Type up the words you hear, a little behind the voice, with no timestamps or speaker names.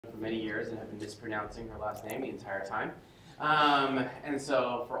many years and have been mispronouncing her last name the entire time. And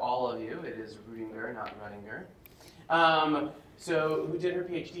so for all of you, it is Rudinger, not Rudinger. So who did her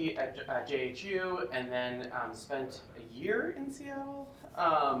PhD at JHU and then spent a year in Seattle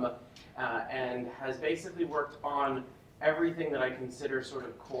and has basically worked on everything that I consider sort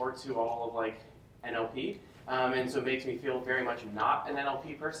of core to all of like NLP. And so it makes me feel very much not an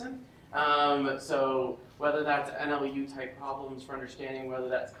NLP person. So whether that's NLU type problems for understanding, whether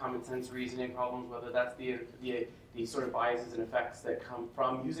that's common sense reasoning problems, whether that's the sort of biases and effects that come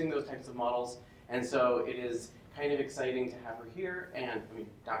from using those types of models. And so it is kind of exciting to have her here, and I mean,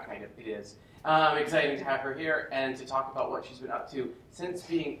 not kind of, it is exciting to have her here and to talk about what she's been up to since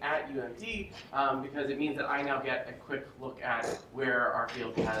being at UMD, because it means that I now get a quick look at where our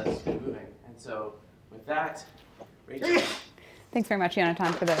field has been moving. And so with that, Rachel. Thanks very much,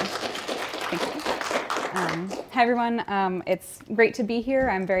 Jonathan, for the thank you. Hi, everyone. It's great to be here.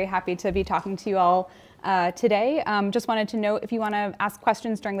 I'm very happy to be talking to you all today. Just wanted to note, if you want to ask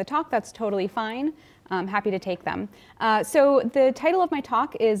questions during the talk, that's totally fine. I'm happy to take them. So the title of my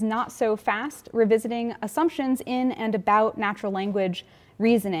talk is Not So Fast, Revisiting Assumptions in and About Natural Language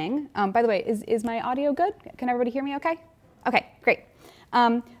Reasoning. By the way, is my audio good? Can everybody hear me okay? Okay, great. So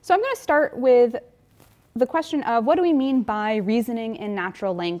I'm going to start with the question of what do we mean by reasoning in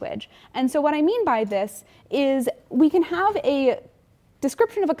natural language? And so what I mean by this is we can have a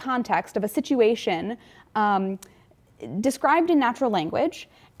description of a context, of a situation described in natural language,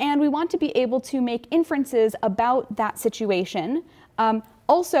 and we want to be able to make inferences about that situation,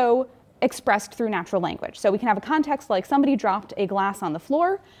 also expressed through natural language. So we can have a context like somebody dropped a glass on the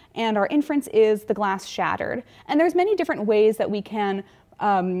floor, and our inference is the glass shattered. And there's many different ways that we can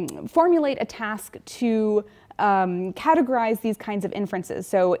formulate a task to categorize these kinds of inferences.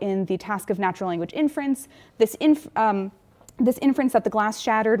 So in the task of natural language inference, this inference that the glass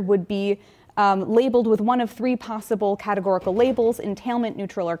shattered would be labeled with one of three possible categorical labels: entailment,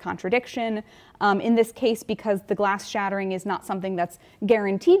 neutral, or contradiction. In this case, because the glass shattering is not something that's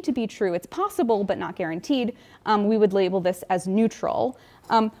guaranteed to be true, it's possible but not guaranteed, we would label this as neutral.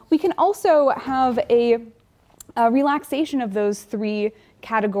 We can also have a relaxation of those three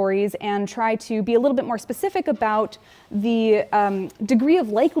categories and try to be a little bit more specific about the degree of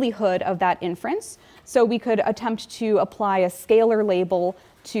likelihood of that inference. So we could attempt to apply a scalar label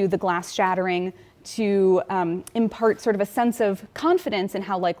to the glass shattering to impart sort of a sense of confidence in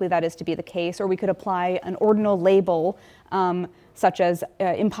how likely that is to be the case, or we could apply an ordinal label such as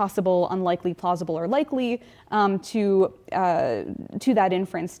impossible, unlikely, plausible, or likely to that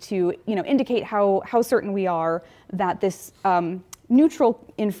inference to indicate how certain we are that this neutral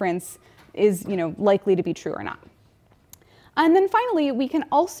inference is likely to be true or not. And then finally, we can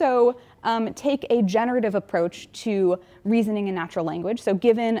also take a generative approach to reasoning in natural language. So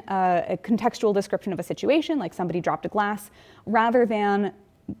given a contextual description of a situation, like somebody dropped a glass, rather than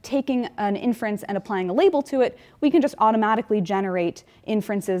taking an inference and applying a label to it, we can just automatically generate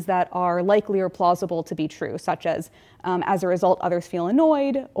inferences that are likely or plausible to be true, such as a result, others feel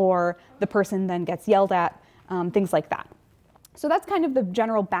annoyed, or the person then gets yelled at, things like that. So that's kind of the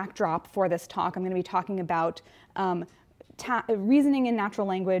general backdrop for this talk. I'm going to be talking about reasoning in natural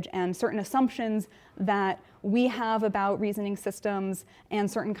language and certain assumptions that we have about reasoning systems and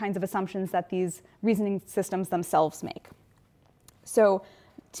certain kinds of assumptions that these reasoning systems themselves make. So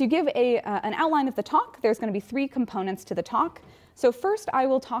to give an outline of the talk, there's going to be three components to the talk. So first, I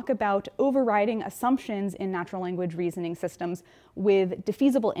will talk about overriding assumptions in natural language reasoning systems with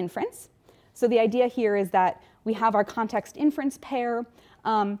defeasible inference. So the idea here is that we have our context inference pair,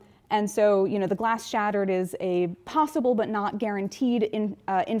 and so the glass shattered is a possible but not guaranteed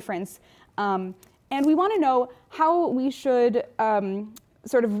inference. And we want to know how we should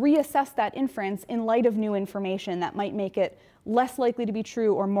sort of reassess that inference in light of new information that might make it less likely to be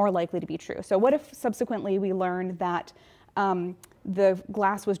true or more likely to be true. So what if subsequently we learned that the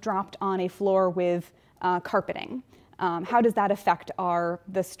glass was dropped on a floor with carpeting? How does that affect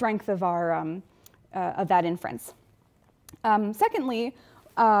the strength of of that inference? Secondly,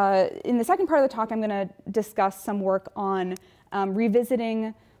 in the second part of the talk, I'm going to discuss some work on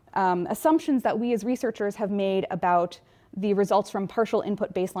revisiting assumptions that we as researchers have made about the results from partial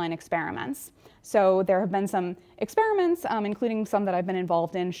input baseline experiments. So there have been some experiments, including some that I've been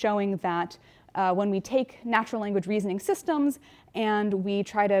involved in, showing that when we take natural language reasoning systems and we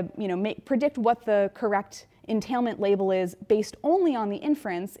try to predict what the correct entailment label is based only on the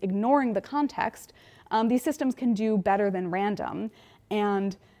inference, ignoring the context, these systems can do better than random.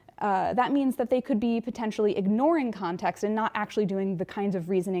 And that means that they could be potentially ignoring context and not actually doing the kinds of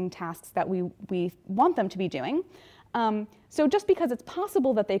reasoning tasks that we want them to be doing. So just because it's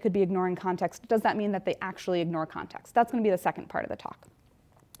possible that they could be ignoring context, does that mean that they actually ignore context? That's going to be the second part of the talk.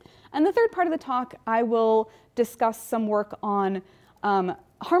 And the third part of the talk, I will discuss some work on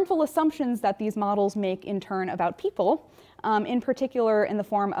harmful assumptions that these models make in turn about people, in particular in the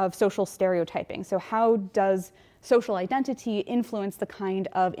form of social stereotyping. So how does social identity influence the kind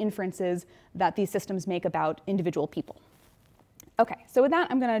of inferences that these systems make about individual people? Okay, so with that,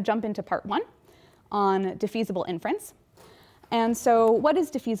 I'm going to jump into part one on defeasible inference. And so what is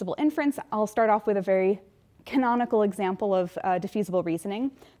defeasible inference? I'll start off with a very canonical example of defeasible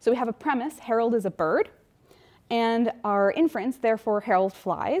reasoning. So we have a premise, Harold is a bird, and our inference, therefore Harold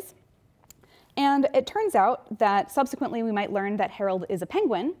flies. And it turns out that subsequently we might learn that Harold is a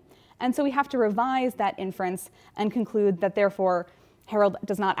penguin, and so we have to revise that inference and conclude that therefore Harold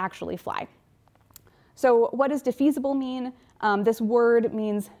does not actually fly. So what does defeasible mean? This word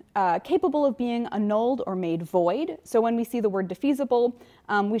means capable of being annulled or made void. So when we see the word defeasible,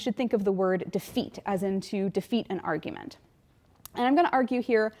 we should think of the word defeat, as in to defeat an argument. And I'm going to argue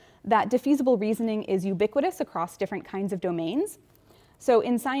here that defeasible reasoning is ubiquitous across different kinds of domains. So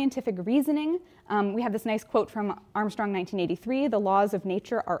in scientific reasoning, we have this nice quote from Armstrong, 1983, the laws of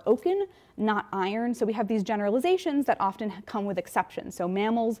nature are oaken, not iron. So we have these generalizations that often come with exceptions. So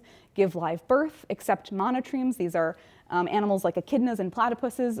mammals give live birth, except monotremes. These are animals like echidnas and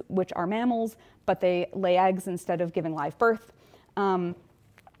platypuses, which are mammals, but they lay eggs instead of giving live birth.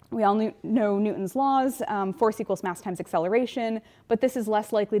 We all know Newton's laws, force equals mass times acceleration, but this is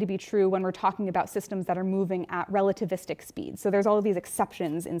less likely to be true when we're talking about systems that are moving at relativistic speeds. So there's all of these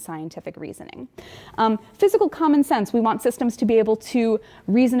exceptions in scientific reasoning. Physical common sense, we want systems to be able to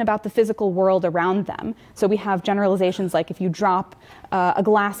reason about the physical world around them. So we have generalizations like if you drop a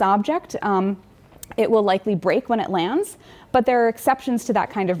glass object, it will likely break when it lands, but there are exceptions to that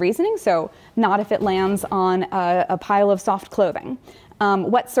kind of reasoning, so not if it lands on a pile of soft clothing.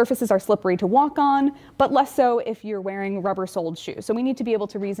 Wet surfaces are slippery to walk on, but less so if you're wearing rubber-soled shoes. So we need to be able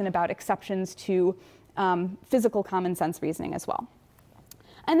to reason about exceptions to physical common sense reasoning as well.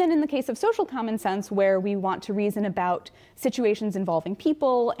 And then in the case of social common sense, where we want to reason about situations involving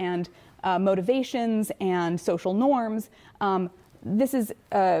people and motivations and social norms, this is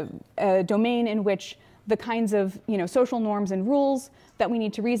a domain in which the kinds of social norms and rules that we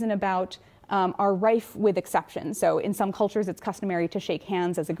need to reason about are rife with exceptions. So in some cultures, it's customary to shake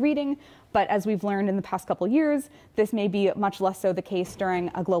hands as a greeting, but as we've learned in the past couple years, this may be much less so the case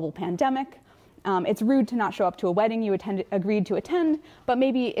during a global pandemic. It's rude to not show up to a wedding you agreed to attend, but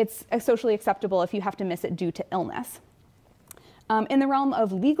maybe it's socially acceptable if you have to miss it due to illness. In the realm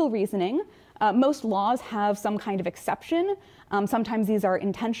of legal reasoning, most laws have some kind of exception. Sometimes these are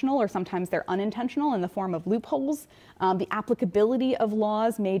intentional or sometimes they're unintentional in the form of loopholes. The applicability of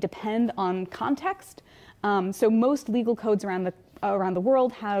laws may depend on context. So most legal codes around the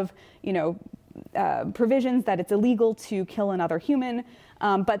world have provisions that it's illegal to kill another human,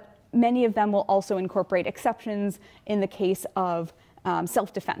 but many of them will also incorporate exceptions in the case of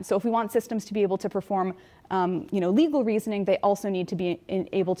self-defense. So if we want systems to be able to perform legal reasoning, they also need to be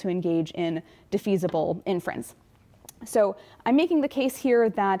able to engage in defeasible inference. So I'm making the case here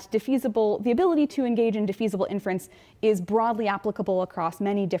that the ability to engage in defeasible inference is broadly applicable across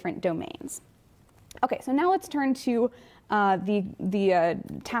many different domains. Okay, so now let's turn to the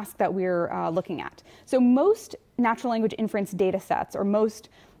task that we're looking at. So most natural language inference data sets, or most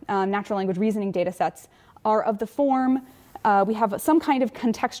natural language reasoning data sets, are of the form we have some kind of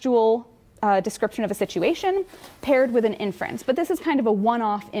contextual description of a situation paired with an inference. But this is kind of a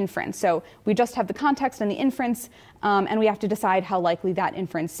one-off inference. So we just have the context and the inference, and we have to decide how likely that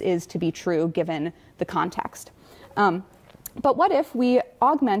inference is to be true given the context. But what if we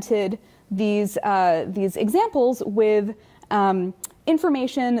augmented these examples with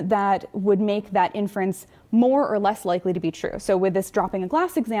information that would make that inference more or less likely to be true? So with this dropping a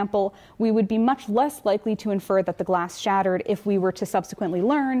glass example, we would be much less likely to infer that the glass shattered if we were to subsequently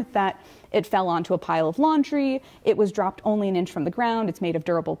learn that it fell onto a pile of laundry, it was dropped only an inch from the ground, it's made of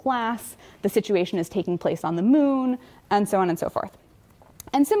durable glass, the situation is taking place on the moon, and so on and so forth.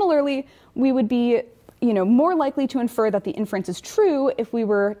 And similarly, we would be more likely to infer that the inference is true if we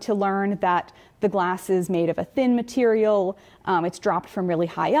were to learn that the glass is made of a thin material, it's dropped from really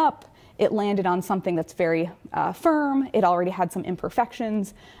high up, it landed on something that's very firm, it already had some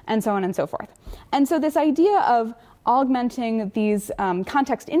imperfections, and so on and so forth. And so this idea of augmenting these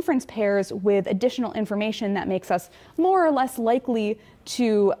context inference pairs with additional information that makes us more or less likely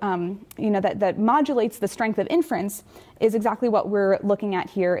to, that modulates the strength of inference is exactly what we're looking at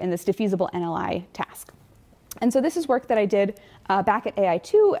here in this defeasible NLI task. And so this is work that I did back at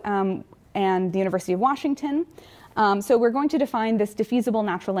AI2 and the University of Washington. So we're going to define this defeasible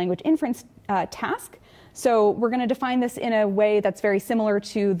natural language inference task. So we're going to define this in a way that's very similar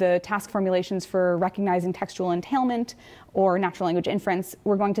to the task formulations for recognizing textual entailment or natural language inference.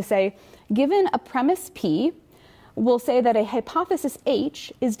 We're going to say, given a premise P, we'll say that a hypothesis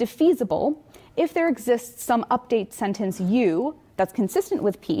H is defeasible if there exists some update sentence U that's consistent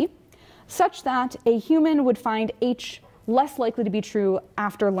with P, such that a human would find H less likely to be true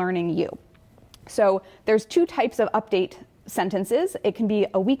after learning U. So there's two types of update sentences. It can be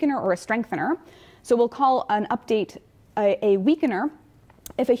a weakener or a strengthener. So we'll call an update a weakener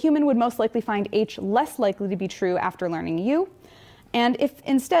if a human would most likely find H less likely to be true after learning U. And if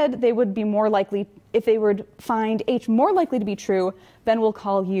instead they would be more likely, if they would find H more likely to be true, then we'll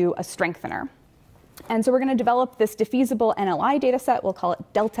call U a strengthener. And so we're going to develop this defeasible NLI data set. We'll call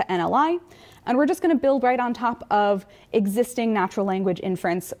it delta NLI. And we're just going to build right on top of existing natural language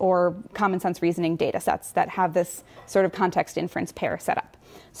inference or common sense reasoning data sets that have this sort of context inference pair set up.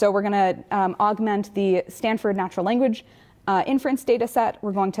 So we're going to augment the Stanford natural language inference data set.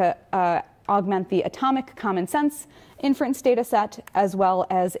 We're going to augment the atomic common sense inference data set, as well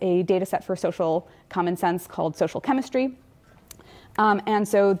as a data set for social common sense called social chemistry. And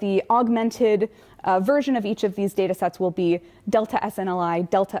so the augmented version of each of these data sets will be delta SNLI,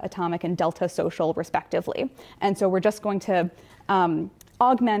 delta atomic, and delta social, respectively. And so we're just going to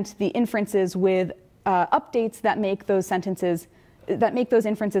augment the inferences with updates that make those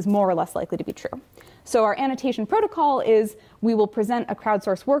inferences more or less likely to be true. So our annotation protocol is we will present a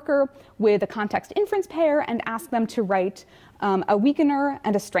crowdsource worker with a context inference pair and ask them to write a weakener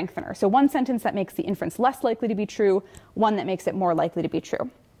and a strengthener. So one sentence that makes the inference less likely to be true, one that makes it more likely to be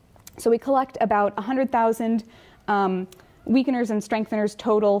true. So we collect about 100,000 weakeners and strengtheners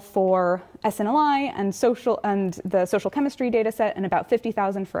total for SNLI and the social chemistry data set, and about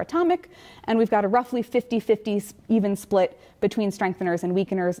 50,000 for atomic. And we've got a roughly 50-50 even split between strengtheners and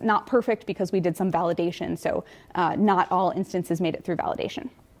weakeners. Not perfect because we did some validation, so not all instances made it through validation.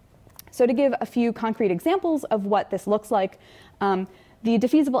 So to give a few concrete examples of what this looks like, the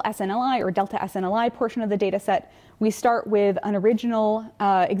defeasible SNLI or delta SNLI portion of the data set, we start with an original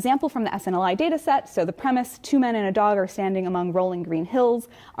example from the SNLI data set. So the premise, 2 men and a dog are standing among rolling green hills.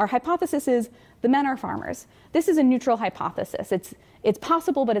 Our hypothesis is the men are farmers. This is a neutral hypothesis. It's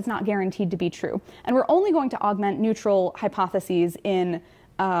possible, but it's not guaranteed to be true. And we're only going to augment neutral hypotheses in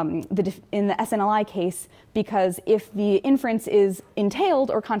the SNLI case, because if the inference is entailed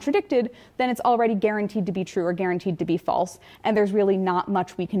or contradicted, then it's already guaranteed to be true or guaranteed to be false, and there's really not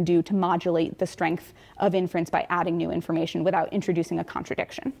much we can do to modulate the strength of inference by adding new information without introducing a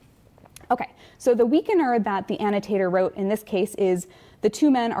contradiction. Okay, so the weakener that the annotator wrote in this case is the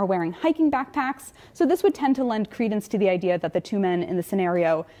 2 men are wearing hiking backpacks. So this would tend to lend credence to the idea that the 2 men in the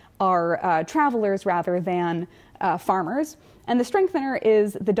scenario are travelers rather than farmers. And the strengthener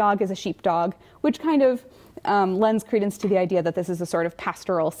is the dog is a sheepdog, which kind of lends credence to the idea that this is a sort of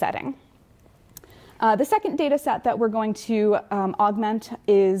pastoral setting. The second data set that we're going to augment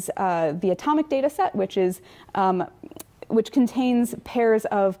is the atomic data set, which contains pairs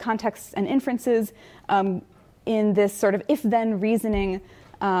of contexts and inferences in this sort of if-then reasoning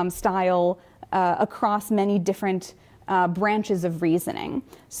style across many different branches of reasoning.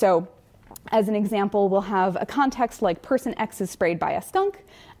 So as an example, we'll have a context like person X is sprayed by a skunk,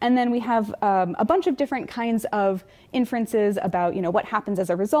 and then we have a bunch of different kinds of inferences about, what happens as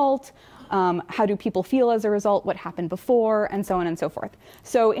a result, how do people feel as a result, what happened before, and so on and so forth.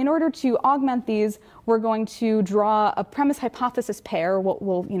 So in order to augment these, we're going to draw a premise hypothesis pair, what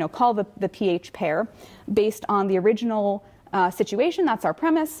we'll call the PH pair, based on the original situation. That's our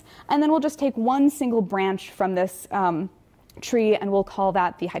premise, and then we'll just take one single branch from this tree, and we'll call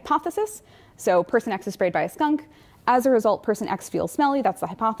that the hypothesis. So person X is sprayed by a skunk. As a result, person X feels smelly. That's the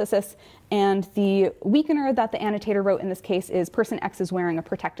hypothesis. And the weakener that the annotator wrote in this case is person X is wearing a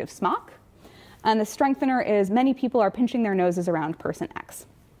protective smock. And the strengthener is many people are pinching their noses around person X.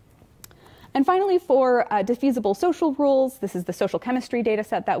 And finally, for defeasible social rules, this is the social chemistry data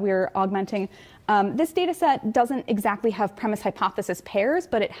set that we're augmenting. This data set doesn't exactly have premise hypothesis pairs,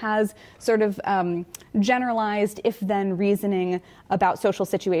 but it has sort of generalized if-then reasoning about social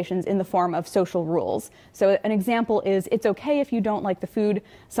situations in the form of social rules. So an example is, it's okay if you don't like the food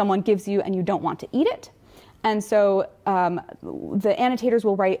someone gives you and you don't want to eat it. And so the annotators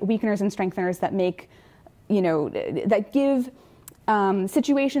will write weakeners and strengtheners that make, that give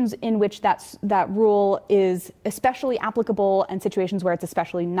situations in which that rule is especially applicable and situations where it's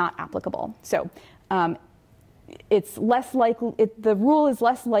especially not applicable. So it's less likely, the rule is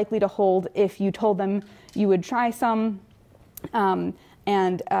less likely to hold if you told them you would try some,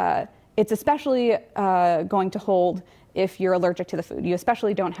 and It's especially going to hold if you're allergic to the food. You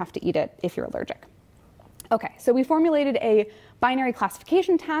especially don't have to eat it if you're allergic. Okay, so we formulated a binary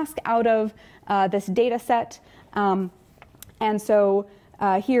classification task out of this data set. And so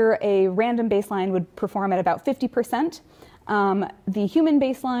here a random baseline would perform at about 50%. The human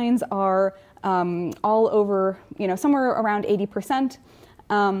baselines are all over, somewhere around 80%.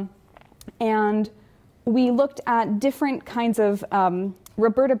 And we looked at different kinds of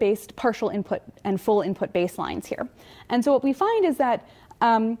Roberta-based partial input and full input baselines here. And so what we find is that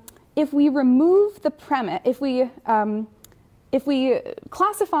if we remove the premise, if we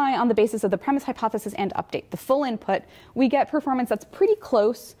classify on the basis of the premise, hypothesis, and update, the full input, we get performance that's pretty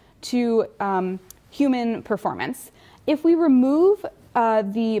close to human performance. If we remove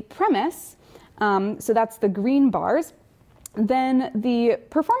the premise, so that's the green bars, then the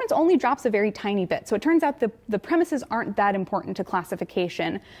performance only drops a very tiny bit. So it turns out the premises aren't that important to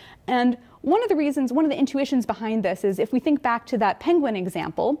classification. And one of the intuitions behind this is if we think back to that penguin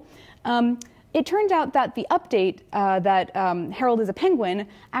example, it turned out that the update that Harold is a penguin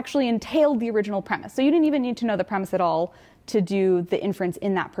actually entailed the original premise. So you didn't even need to know the premise at all to do the inference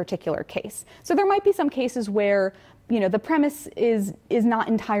in that particular case. So there might be some cases where the premise is not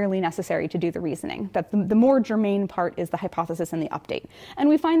entirely necessary to do the reasoning, that the more germane part is the hypothesis and the update. And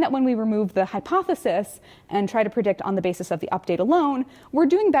we find that when we remove the hypothesis and try to predict on the basis of the update alone, we're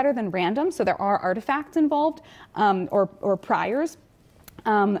doing better than random, so there are artifacts involved, or priors.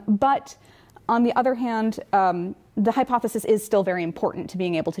 But on the other hand, the hypothesis is still very important to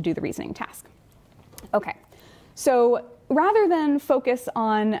being able to do the reasoning task. Okay, so rather than focus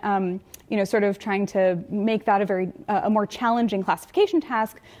on sort of trying to make that a more challenging classification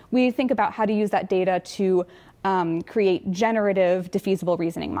task, we think about how to use that data to create generative defeasible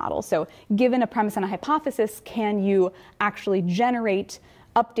reasoning models. So given a premise and a hypothesis, can you actually generate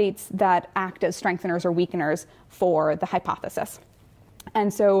updates that act as strengtheners or weakeners for the hypothesis?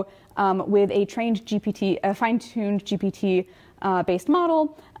 And so with a trained GPT, a fine-tuned GPT-based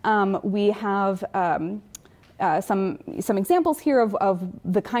model, we have some examples here of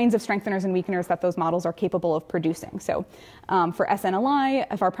the kinds of strengtheners and weakeners that those models are capable of producing. So for SNLI,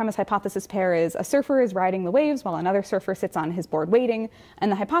 if our premise hypothesis pair is a surfer is riding the waves while another surfer sits on his board waiting,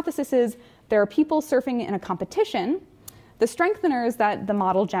 and the hypothesis is there are people surfing in a competition, the strengtheners that the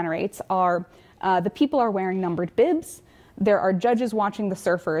model generates are the people are wearing numbered bibs, there are judges watching the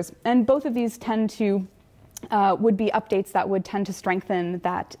surfers, and both of these would be updates that would tend to strengthen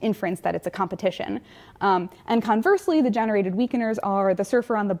that inference that it's a competition. And conversely, the generated weakeners are the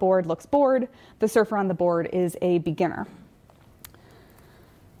surfer on the board looks bored, the surfer on the board is a beginner.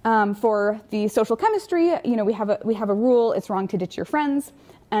 For the social chemistry, we have a rule, it's wrong to ditch your friends,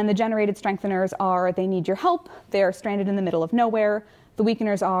 and the generated strengtheners are they need your help, they're stranded in the middle of nowhere, the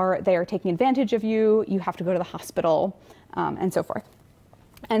weakeners are they are taking advantage of you, you have to go to the hospital, and so forth.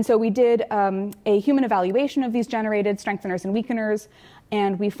 And so we did a human evaluation of these generated strengtheners and weakeners,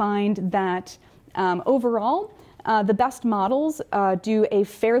 and we find that overall, the best models do a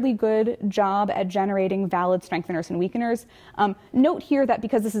fairly good job at generating valid strengtheners and weakeners. Note here that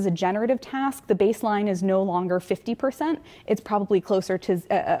because this is a generative task, the baseline is no longer 50%. It's probably closer to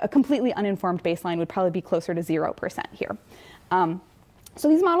a completely uninformed baseline would probably be closer to 0% here. So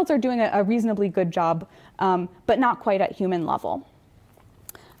these models are doing a reasonably good job, but not quite at human level.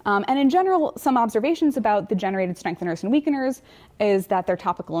 And in general, some observations about the generated strengtheners and weakeners is that they're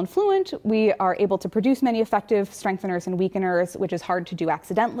topical and fluent. We are able to produce many effective strengtheners and weakeners, which is hard to do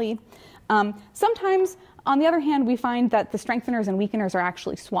accidentally. Sometimes, on the other hand, we find that the strengtheners and weakeners are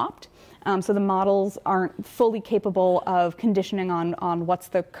actually swapped. So the models aren't fully capable of conditioning on what's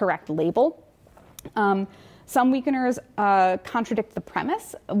the correct label. Some weakeners contradict the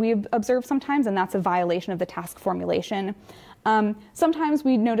premise we observe sometimes, and that's a violation of the task formulation. Sometimes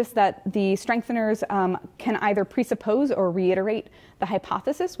we notice that the strengtheners can either presuppose or reiterate the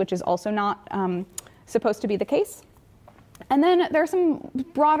hypothesis, which is also not supposed to be the case. And then there are some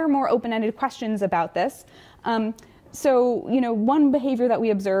broader, more open-ended questions about this. So, one behavior that we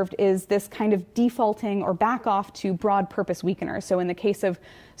observed is this kind of defaulting or back off to broad purpose weakeners. So in the case of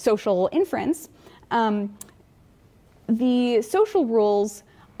social inference, the social rules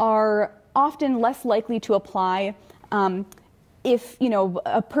are often less likely to apply if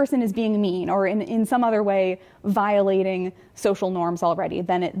a person is being mean or in some other way violating social norms already.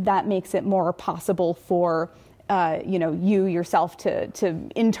 Then that makes it more possible for you yourself to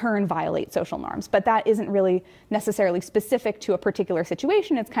in turn violate social norms. But that isn't really necessarily specific to a particular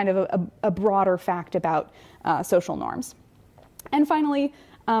situation. It's kind of a broader fact about social norms. And finally,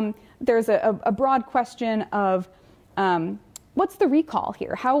 there's a broad question of what's the recall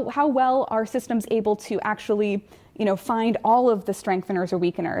here? How well are systems able to actually, find all of the strengtheners or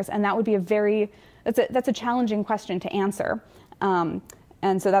weakeners? And that would be that's a challenging question to answer.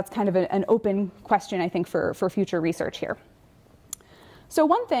 And so that's kind of an open question, I think, for future research here. So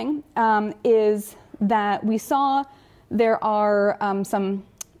one thing is that we saw there are some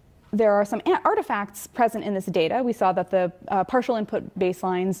artifacts present in this data. We saw that the partial input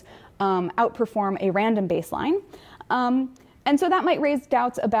baselines outperform a random baseline. And so that might raise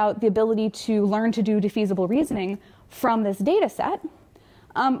doubts about the ability to learn to do defeasible reasoning from this data set.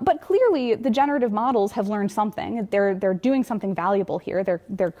 But clearly, the generative models have learned something. They're doing something valuable here.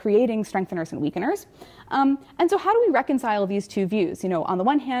 They're creating strengtheners and weakeners. And so how do we reconcile these two views? On the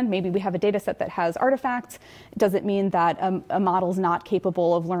one hand, maybe we have a data set that has artifacts. Does it mean that a model's not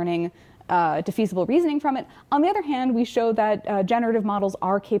capable of learning defeasible reasoning from it? On the other hand, we show that generative models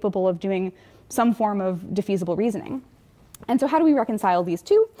are capable of doing some form of defeasible reasoning. And so how do we reconcile these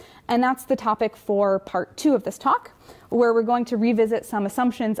two? And that's the topic for part 2 of this talk, where we're going to revisit some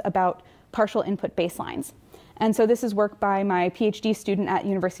assumptions about partial input baselines. And so this is work by my PhD student at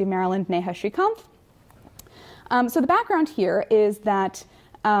University of Maryland, Neha Srikanth. So the background here is that,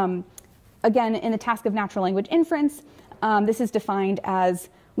 again, in the task of natural language inference, this is defined as,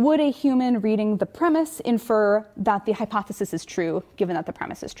 would a human reading the premise infer that the hypothesis is true, given that the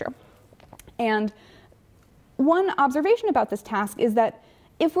premise is true? And one observation about this task is that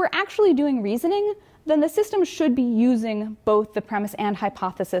if we're actually doing reasoning, then the system should be using both the premise and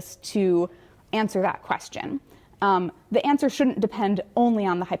hypothesis to answer that question. The answer shouldn't depend only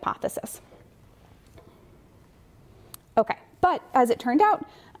on the hypothesis. Okay, but as it turned out,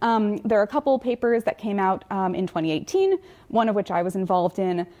 there are a couple papers that came out in 2018, one of which I was involved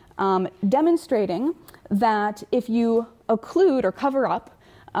in, demonstrating that if you occlude or cover up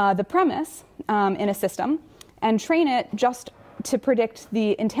the premise in a system and train it just to predict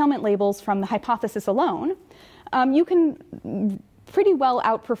the entailment labels from the hypothesis alone, you can pretty well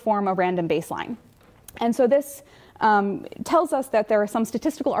outperform a random baseline. And so this tells us that there are some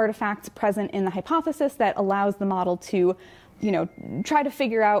statistical artifacts present in the hypothesis that allows the model to try to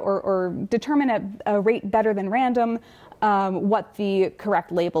figure out or determine at a rate better than random what the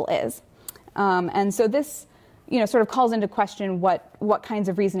correct label is. And so this sort of calls into question what kinds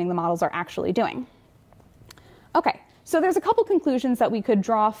of reasoning the models are actually doing. Okay, so there's a couple conclusions that we could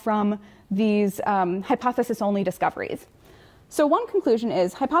draw from these hypothesis-only discoveries. So one conclusion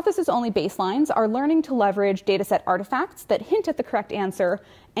is hypothesis-only baselines are learning to leverage dataset artifacts that hint at the correct answer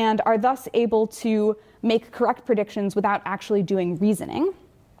and are thus able to make correct predictions without actually doing reasoning.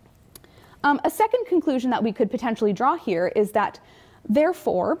 A second conclusion that we could potentially draw here is that,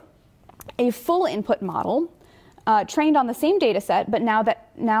 therefore, a full input model trained on the same dataset, but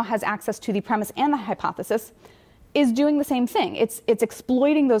now has access to the premise and the hypothesis, is doing the same thing. It's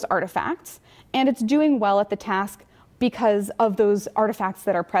exploiting those artifacts, and it's doing well at the task because of those artifacts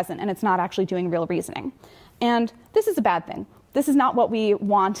that are present, and it's not actually doing real reasoning. And this is a bad thing. This is not what we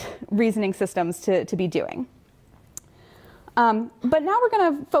want reasoning systems to be doing. But now we're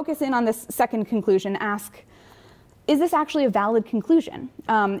going to focus in on this second conclusion, ask, is this actually a valid conclusion?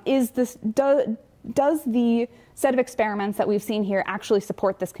 Does the set of experiments that we've seen here actually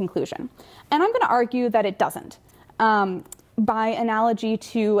support this conclusion? And I'm going to argue that it doesn't, by analogy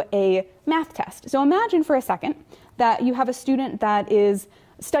to a math test. So imagine for a second that you have a student that is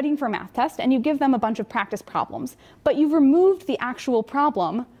studying for a math test, and you give them a bunch of practice problems, but you've removed the actual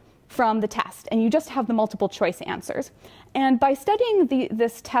problem from the test, and you just have the multiple choice answers. And by studying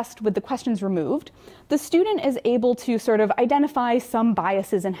this test with the questions removed, the student is able to sort of identify some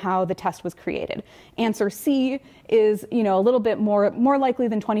biases in how the test was created. Answer C is, a little bit more likely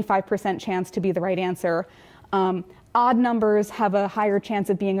than 25% chance to be the right answer. Odd numbers have a higher chance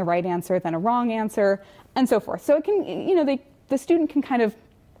of being a right answer than a wrong answer, and so forth. So it can, the student can kind of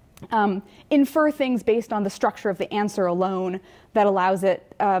infer things based on the structure of the answer alone that allows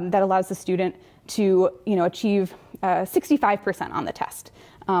the student to achieve 65% on the test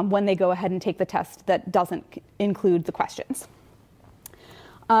when they go ahead and take the test that doesn't include the questions.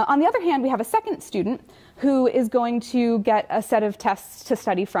 On the other hand, we have a second student who is going to get a set of tests to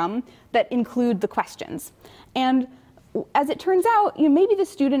study from that include the questions. And as it turns out, maybe the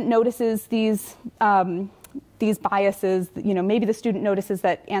student notices these biases. Maybe the student notices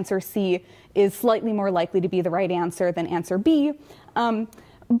that answer C is slightly more likely to be the right answer than answer B.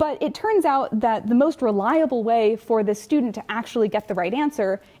 But it turns out that the most reliable way for this student to actually get the right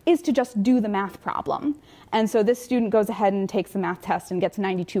answer is to just do the math problem. And so this student goes ahead and takes the math test and gets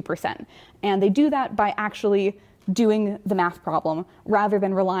 92%. And they do that by actually doing the math problem rather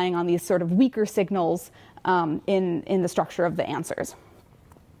than relying on these sort of weaker signals in the structure of the answers.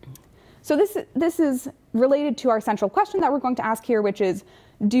 So this is related to our central question that we're going to ask here, which is,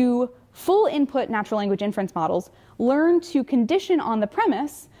 do full input natural language inference models learn to condition on the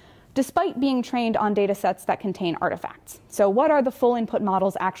premise despite being trained on data sets that contain artifacts? So what are the full input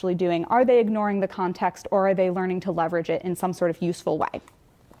models actually doing? Are they ignoring the context, or are they learning to leverage it in some sort of useful way?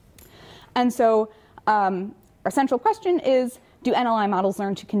 And so our central question is, do NLI models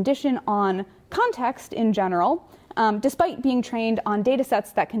learn to condition on context in general, despite being trained on data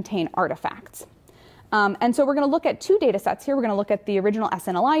sets that contain artifacts? And so we're going to look at two data sets here. We're going to look at the original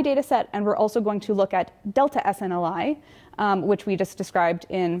SNLI data set, and we're also going to look at delta SNLI, which we just described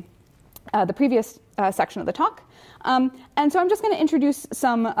in the previous section of the talk. And so I'm just going to introduce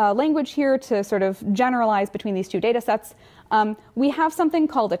some language here to sort of generalize between these two data sets. We have something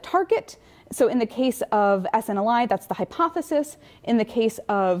called a target. So in the case of SNLI, that's the hypothesis. In the case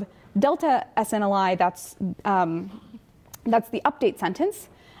of delta SNLI, that's the update sentence.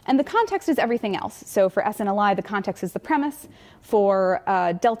 And the context is everything else. So for SNLI, the context is the premise. For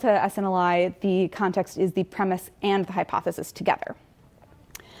delta SNLI, the context is the premise and the hypothesis together.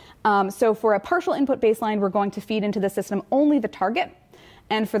 So for a partial input baseline, we're going to feed into the system only the target.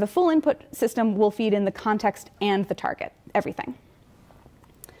 And for the full input system, we'll feed in the context and the target, everything.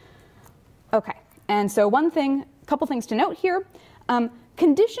 OK, and so a couple things to note here.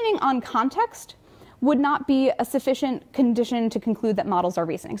 Conditioning on context would not be a sufficient condition to conclude that models are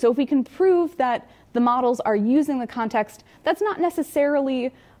reasoning. So if we can prove that the models are using the context, that's not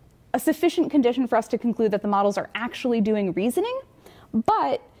necessarily a sufficient condition for us to conclude that the models are actually doing reasoning,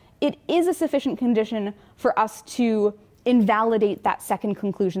 but it is a sufficient condition for us to invalidate that second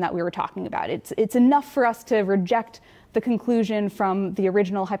conclusion that we were talking about. It's enough for us to reject the conclusion from the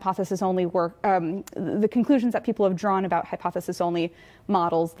original hypothesis-only work, the conclusions that people have drawn about hypothesis-only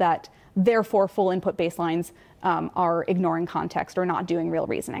models, that therefore full input baselines are ignoring context or not doing real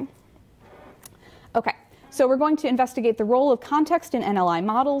reasoning. OK, so we're going to investigate the role of context in NLI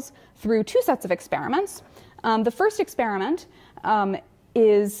models through two sets of experiments. The first experiment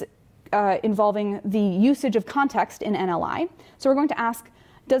is involving the usage of context in NLI. So we're going to ask,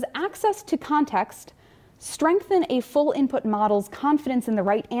 does access to context strengthen a full input model's confidence in the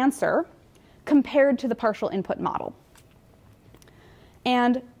right answer compared to the partial input model?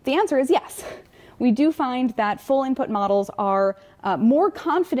 And the answer is yes. We do find that full input models are more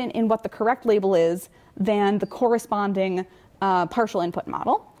confident in what the correct label is than the corresponding partial input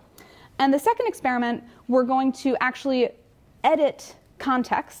model. And the second experiment, we're going to actually edit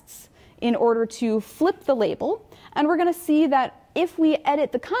contexts in order to flip the label. And we're going to see that if we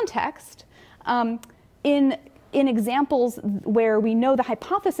edit the context, in examples where we know the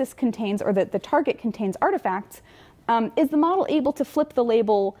hypothesis contains, or that the target contains artifacts, is the model able to flip the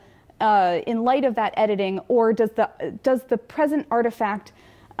label in light of that editing, or does the present artifact,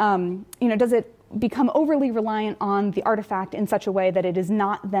 does it become overly reliant on the artifact in such a way that it is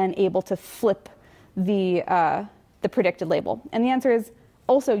not then able to flip the predicted label? And the answer is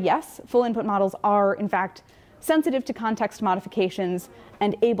also yes. Full input models are, in fact, sensitive to context modifications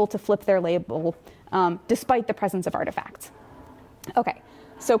and able to flip their label despite the presence of artifacts. OK,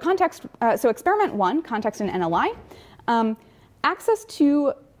 so experiment 1, context in NLI. Access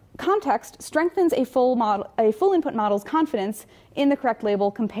to context strengthens a full input model's confidence in the correct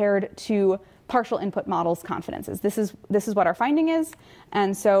label compared to partial input models' confidences. This is what our finding is.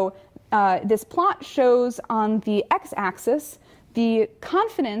 And so this plot shows on the x-axis the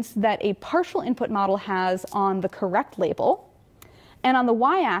confidence that a partial input model has on the correct label, and on the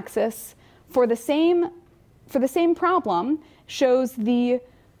y-axis, for the same problem, shows the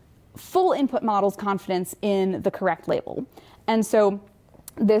full input model's confidence in the correct label. And so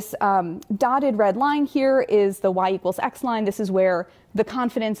this dotted red line here is the y equals x line. This is where the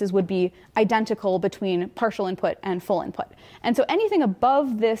confidences would be identical between partial input and full input. And so anything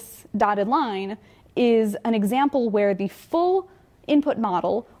above this dotted line is an example where the full input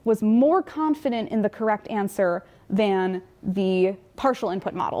model was more confident in the correct answer than the partial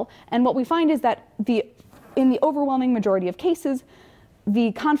input model. And what we find is that in the overwhelming majority of cases,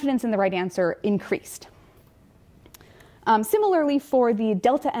 the confidence in the right answer increased. Similarly, for the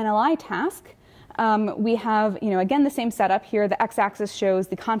delta NLI task, we have, again, the same setup here. The x-axis shows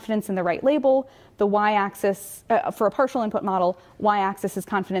the confidence in the right label. The y-axis, for a partial input model, y-axis is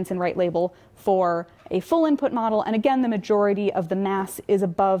confidence in right label for a full input model. And again, the majority of the mass is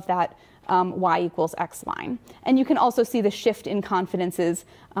above that y equals x line. And you can also see the shift in confidences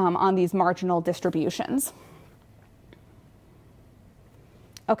on these marginal distributions.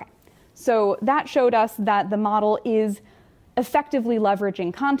 OK, So that showed us that the model is effectively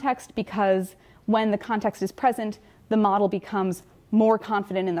leveraging context, because when the context is present, the model becomes more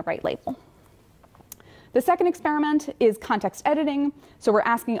confident in the right label. The second experiment is context editing. So we're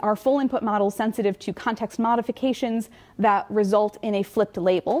asking, are full input models sensitive to context modifications that result in a flipped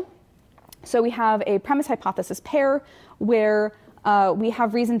label? So we have a premise hypothesis pair where we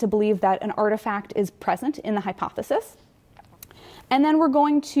have reason to believe that an artifact is present in the hypothesis. And then we're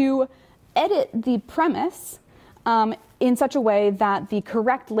going to edit the premise in such a way that the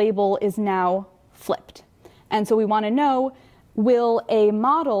correct label is now flipped. And so we want to know, will a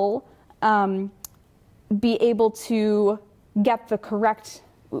model be able to get the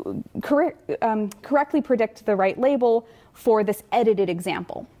correctly predict the right label for this edited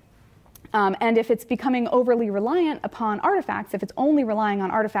example? And if it's becoming overly reliant upon artifacts, if it's only relying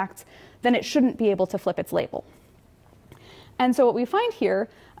on artifacts, then it shouldn't be able to flip its label. And so what we find here,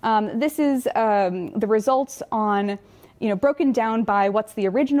 this is the results on, broken down by what's the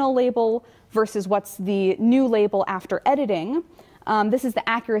original label versus what's the new label after editing. This is the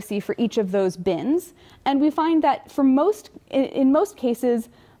accuracy for each of those bins. And we find that for in most cases,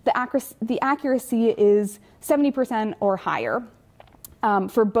 the accuracy is 70% or higher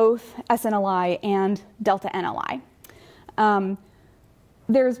for both SNLI and delta NLI.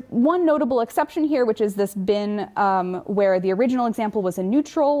 There's one notable exception here, which is this bin where the original example was a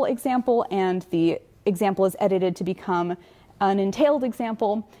neutral example and the example is edited to become an entailed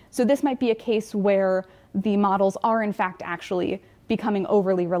example. So this might be a case where the models are in fact actually becoming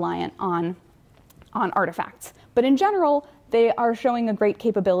overly reliant on artifacts. But in general, they are showing a great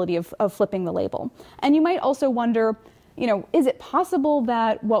capability of flipping the label. And you might also wonder, is it possible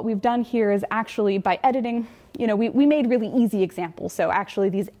that what we've done here is actually by editing, we made really easy examples. So actually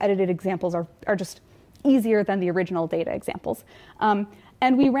these edited examples are just easier than the original data examples.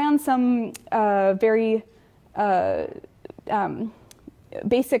 And we ran some very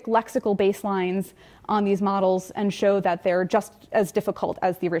basic lexical baselines on these models and show that they're just as difficult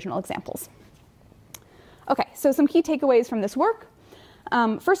as the original examples. Okay, so some key takeaways from this work.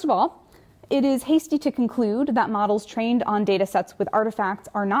 First of all, it is hasty to conclude that models trained on data sets with artifacts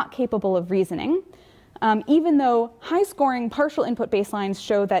are not capable of reasoning, even though high-scoring partial input baselines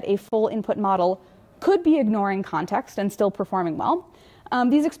show that a full input model could be ignoring context and still performing well.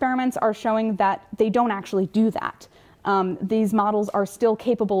 These experiments are showing that they don't actually do that. These models are still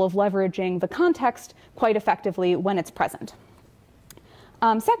capable of leveraging the context quite effectively when it's present.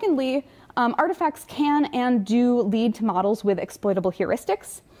 Secondly, artifacts can and do lead to models with exploitable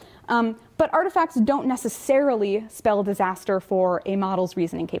heuristics, but artifacts don't necessarily spell disaster for a model's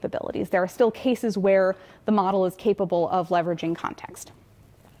reasoning capabilities. There are still cases where the model is capable of leveraging context.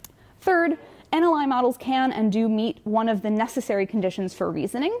 Third, NLI models can and do meet one of the necessary conditions for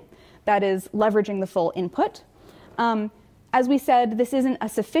reasoning, that is, leveraging the full input. As we said, this isn't a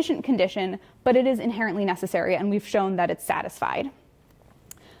sufficient condition, but it is inherently necessary, and we've shown that it's satisfied.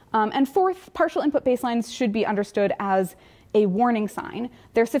 And fourth, partial input baselines should be understood as a warning sign.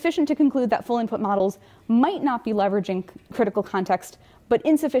 They're sufficient to conclude that full input models might not be leveraging critical context, but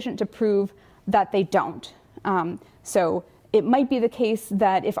insufficient to prove that they don't. So it might be the case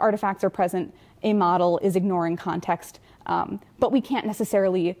that if artifacts are present, a model is ignoring context, but we can't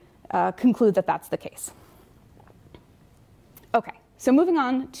necessarily conclude that that's the case. Okay, so moving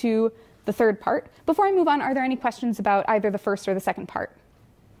on to the third part. Before I move on, are there any questions about either the first or the second part?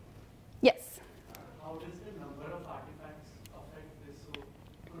 Yes? How does the number of artifacts affect this? So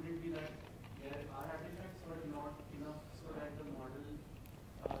could it be that there are artifacts but not enough so that the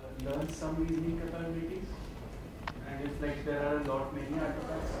model learns some reasoning capabilities? And if there are a lot many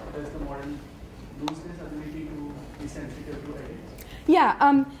artifacts, does the model lose this ability to be sensitive to edits?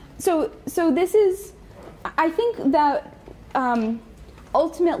 Yeah, so this is, I think that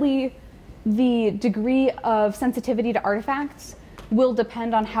ultimately the degree of sensitivity to artifacts will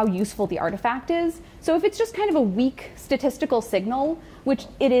depend on how useful the artifact is. So if it's just kind of a weak statistical signal, which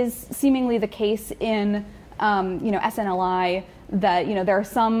it is seemingly the case in SNLI, that there are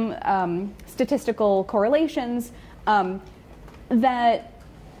some statistical correlations, that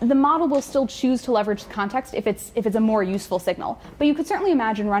the model will still choose to leverage context if it's a more useful signal. But you could certainly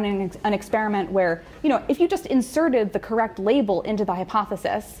imagine running an experiment where, if you just inserted the correct label into the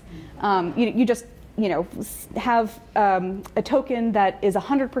hypothesis, you just have a token that is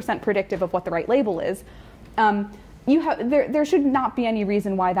 100% predictive of what the right label is. There should not be any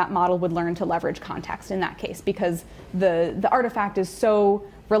reason why that model would learn to leverage context in that case, because the artifact is so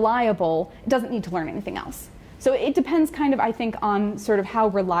reliable, it doesn't need to learn anything else. So it depends kind of, I think, on sort of how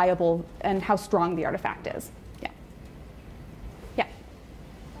reliable and how strong the artifact is. Yeah. Yeah.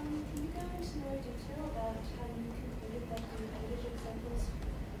 Can you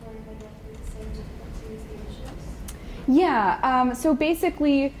with the same difficulty as the issues? Yeah, so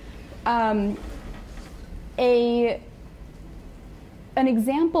basically, an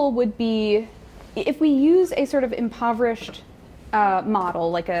example would be if we use a sort of impoverished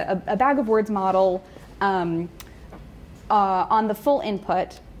model, like a bag of words model on the full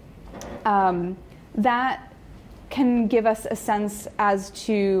input, that can give us a sense as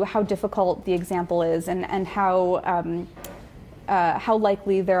to how difficult the example is and how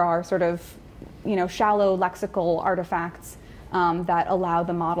likely there are sort of shallow lexical artifacts that allow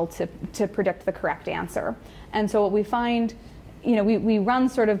the model to predict the correct answer. And so what we find, we run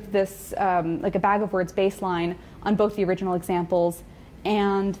sort of this like a bag of words baseline on both the original examples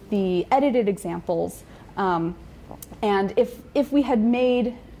and the edited examples. And if we had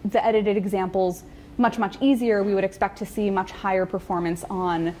made the edited examples much easier, we would expect to see much higher performance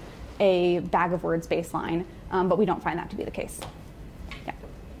on a bag of words baseline, but we don't find that to be the case. Yeah.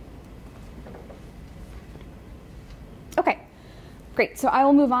 Okay, great. So I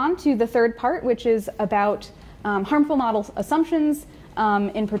will move on to the third part, which is about harmful model assumptions,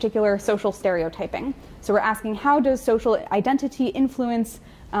 in particular social stereotyping. So we're asking, how does social identity influence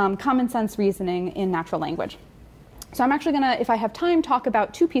common sense reasoning in natural language? So I'm actually going to, if I have time, talk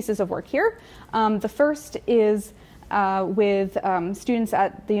about two pieces of work here. The first is with students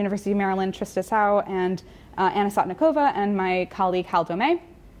at the University of Maryland, Trista Tsao and Anna Sotnikova, and my colleague Hal Domey.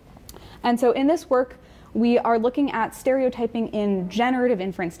 And so in this work, we are looking at stereotyping in generative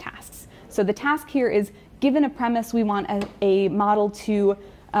inference tasks. So the task here is, given a premise, we want a model to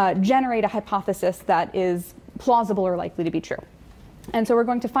generate a hypothesis that is plausible or likely to be true. And so we're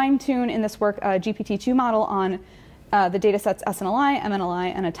going to fine-tune in this work a GPT-2 model on the data sets SNLI,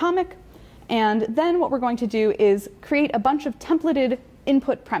 MNLI, and Atomic. And then what we're going to do is create a bunch of templated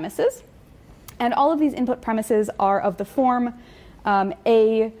input premises. And all of these input premises are of the form,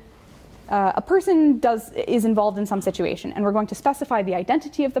 a person is involved in some situation, and we're going to specify the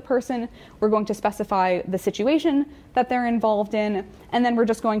identity of the person, we're going to specify the situation that they're involved in, and then we're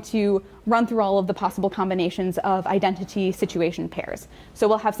just going to run through all of the possible combinations of identity situation pairs. So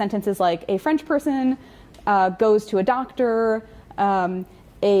we'll have sentences like, a French person goes to a doctor,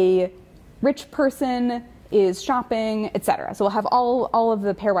 a rich person is shopping, etc. So we'll have all of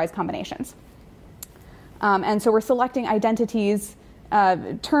the pairwise combinations. And so we're selecting identities,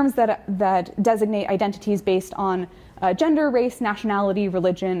 terms that designate identities based on gender, race, nationality,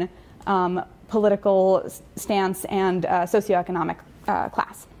 religion, political stance, and socioeconomic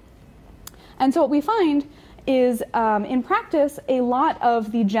class. And so what we find is, in practice, a lot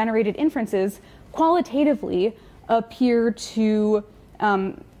of the generated inferences qualitatively appear to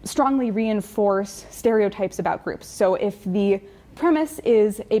strongly reinforce stereotypes about groups. So if the premise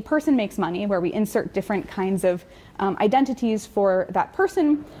is a person makes money, where we insert different kinds of identities for that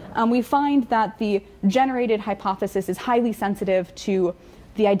person, we find that the generated hypothesis is highly sensitive to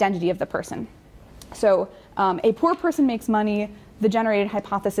the identity of the person. So a poor person makes money, the generated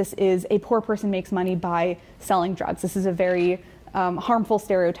hypothesis is a poor person makes money by selling drugs. This is a very harmful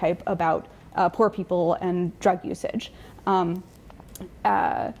stereotype about poor people and drug usage. On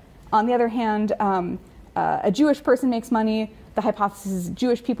the other hand, a Jewish person makes money. The hypothesis is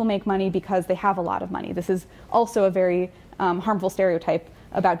Jewish people make money because they have a lot of money. This is also a very harmful stereotype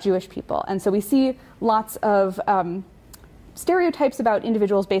about Jewish people. And so we see lots of stereotypes about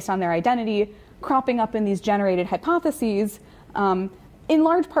individuals based on their identity cropping up in these generated hypotheses, in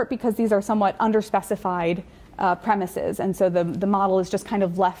large part because these are somewhat underspecified premises. And so the model is just kind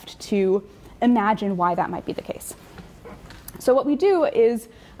of left to imagine why that might be the case. So what we do is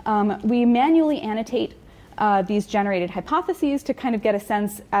we manually annotate these generated hypotheses to kind of get a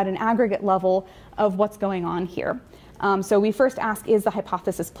sense at an aggregate level of what's going on here. So we first ask, is the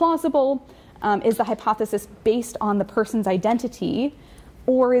hypothesis plausible? Is the hypothesis based on the person's identity?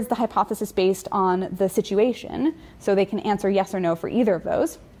 Or is the hypothesis based on the situation? So they can answer yes or no for either of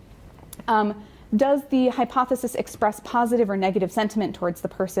those. Does the hypothesis express positive or negative sentiment towards the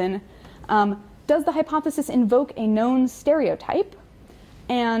person? Does the hypothesis invoke a known stereotype?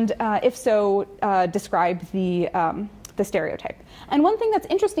 And if so, describe the stereotype. And one thing that's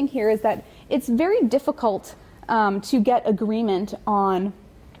interesting here is that it's very difficult to get agreement on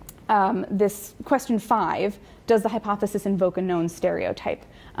this question 5, does the hypothesis invoke a known stereotype?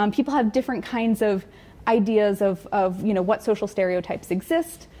 People have different kinds of ideas of what social stereotypes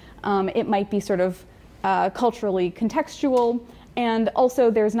exist. It might be sort of culturally contextual, and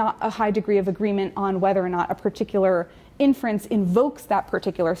also there's not a high degree of agreement on whether or not a particular inference invokes that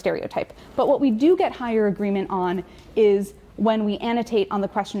particular stereotype. But what we do get higher agreement on is when we annotate on the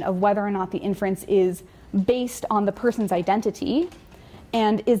question of whether or not the inference is based on the person's identity,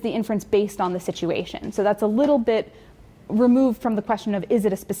 and is the inference based on the situation? So that's a little bit removed from the question of is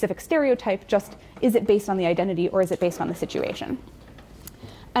it a specific stereotype, just is it based on the identity or is it based on the situation?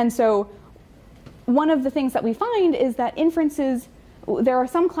 And so one of the things that we find is that inferences, there are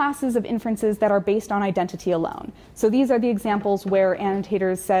some classes of inferences that are based on identity alone. So these are the examples where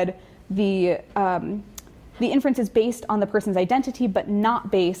annotators said the inference is based on the person's identity but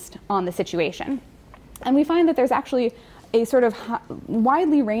not based on the situation. And we find that there's actually a sort of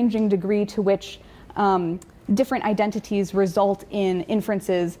widely ranging degree to which different identities result in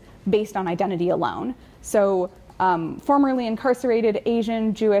inferences based on identity alone. So formerly incarcerated,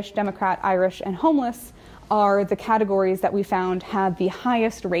 Asian, Jewish, Democrat, Irish, and homeless are the categories that we found had the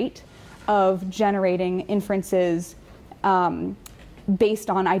highest rate of generating inferences based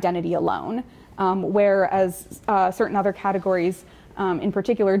on identity alone, whereas certain other categories, in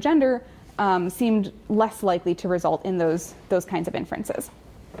particular gender, seemed less likely to result in those kinds of inferences.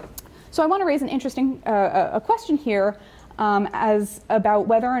 So I want to raise an interesting a question here as about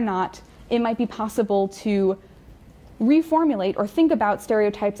whether or not it might be possible to reformulate or think about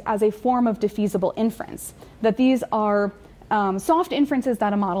stereotypes as a form of defeasible inference, that these are soft inferences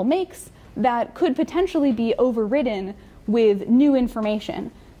that a model makes that could potentially be overridden with new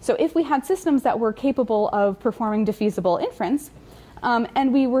information. So if we had systems that were capable of performing defeasible inference,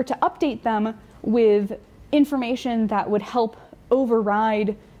 and we were to update them with information that would help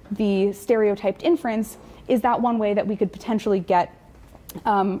override the stereotyped inference, is that one way that we could potentially get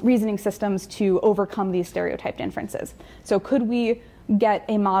reasoning systems to overcome these stereotyped inferences? So could we get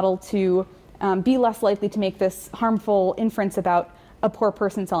a model to be less likely to make this harmful inference about a poor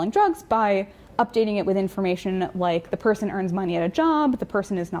person selling drugs by updating it with information like the person earns money at a job, the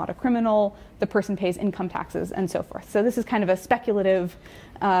person is not a criminal, the person pays income taxes, and so forth. So this is kind of a speculative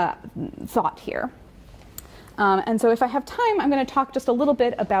thought here. And so if I have time, I'm going to talk just a little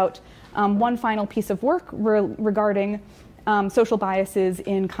bit about one final piece of work regarding social biases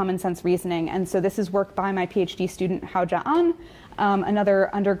in common sense reasoning. And so this is work by my PhD student, Haojia An,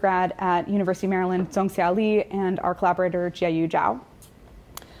 another undergrad at University of Maryland, Zhongxia Li, and our collaborator, Jiayu Zhao.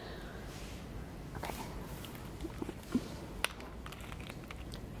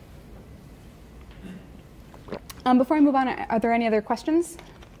 Before I move on, are there any other questions?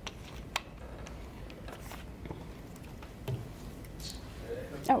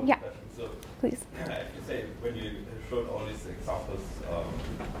 Oh, yeah, so, please. I have to say, when you showed all these examples,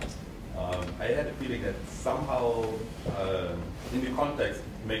 I had a feeling that somehow, in the context,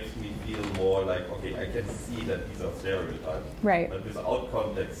 it makes me feel more like, okay, I can see that these are stereotypes. Right. But without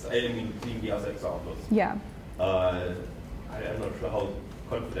context, I mean, seeing the other examples. Yeah. I'm not sure how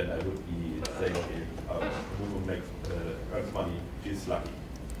confident I would be saying, okay, who makes earns money, she's lucky.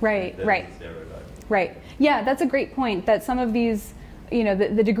 Right, That right. is a stereotype. Right. Yeah, that's a great point, that some of these, you know,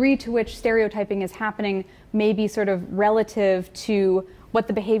 the degree to which stereotyping is happening may be sort of relative to what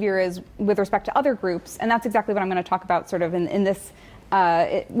the behavior is with respect to other groups. And that's exactly what I'm going to talk about sort of in this.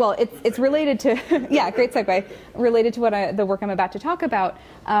 It's related to, yeah, great segue, related to what the work I'm about to talk about.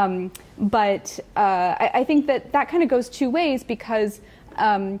 But I think that kind of goes two ways because,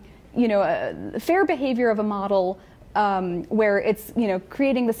 you know, fair behavior of a model where it's, you know,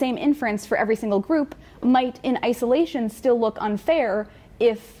 creating the same inference for every single group might in isolation still look unfair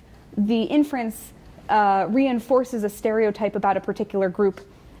if the inference reinforces a stereotype about a particular group,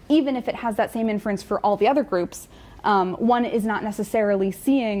 even if it has that same inference for all the other groups. One is not necessarily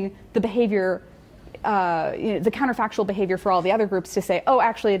seeing the behavior, you know, the counterfactual behavior for all the other groups to say, oh,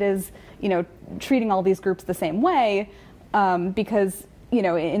 actually it is, you know, treating all these groups the same way, because, you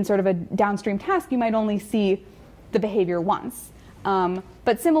know, in sort of a downstream task, you might only see the behavior once.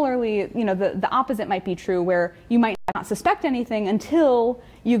 But similarly, you know, the opposite might be true, where you might not suspect anything until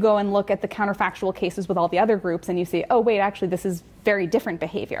you go and look at the counterfactual cases with all the other groups and you see, oh, wait, actually, this is very different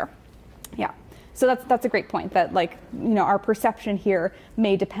behavior. Yeah. So that's a great point, that, like, you know, our perception here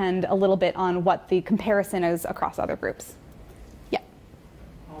may depend a little bit on what the comparison is across other groups. Yeah.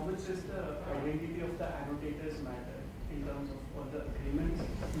 How much does the identity of the annotators matter in terms of all the agreements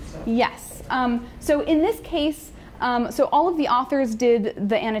and stuff? Yes. So in this case, so all of the authors did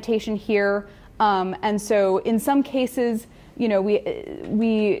the annotation here, and so in some cases, you know,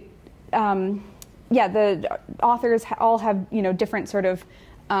 yeah, the authors all have, you know, different sort of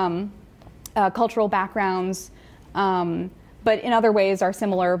cultural backgrounds, but in other ways are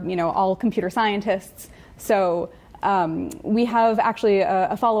similar, you know, all computer scientists. So we have actually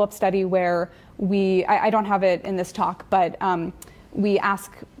a follow-up study where I don't have it in this talk, but we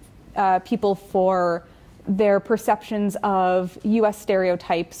ask people for their perceptions of US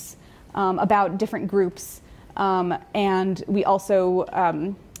stereotypes about different groups And we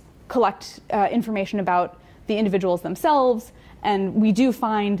also collect information about the individuals themselves. And we do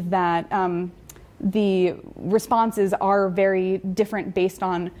find that the responses are very different based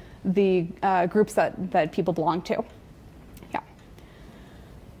on the groups that people belong to. Yeah.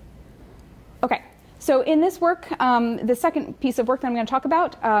 Okay. So in this work, the second piece of work that I'm going to talk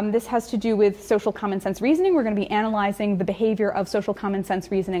about, this has to do with social common sense reasoning. We're going to be analyzing the behavior of social common sense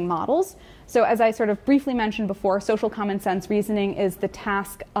reasoning models. So as I sort of briefly mentioned before, social common sense reasoning is the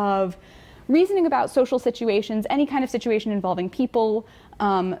task of reasoning about social situations, any kind of situation involving people,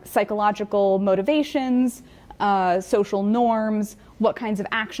 psychological motivations, social norms, what kinds of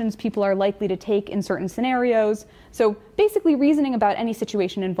actions people are likely to take in certain scenarios. So basically reasoning about any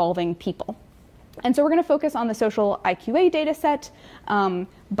situation involving people. And so we're going to focus on the social IQA data set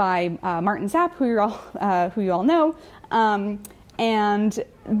by Martin Zapp, who you all know. And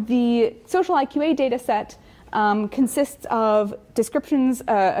the social IQA data set consists of descriptions,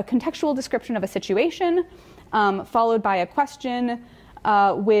 a contextual description of a situation, followed by a question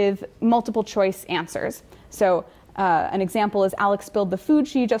with multiple choice answers. So an example is Alex spilled the food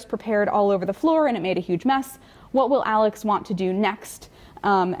she just prepared all over the floor and it made a huge mess. What will Alex want to do next?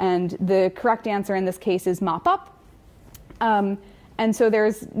 And the correct answer in this case is mop up. And so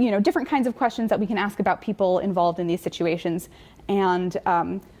there's different kinds of questions that we can ask about people involved in these situations. And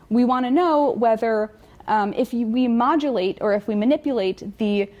we want to know whether if we modulate or if we manipulate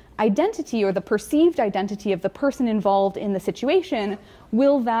the identity or the perceived identity of the person involved in the situation,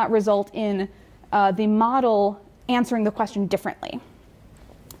 will that result in the model answering the question differently?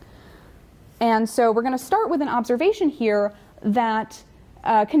 And so we're going to start with an observation here that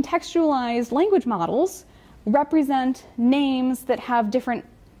contextualized language models represent names that have different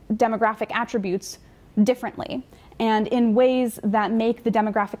demographic attributes differently, and in ways that make the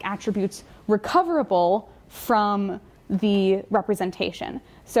demographic attributes recoverable from the representation.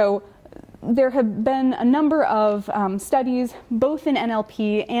 So there have been a number of studies, both in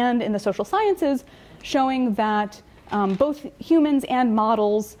NLP and in the social sciences, showing that both humans and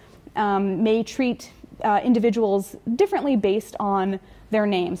models may treat individuals differently based on their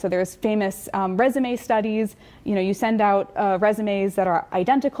name. So there's famous resume studies. You send out resumes that are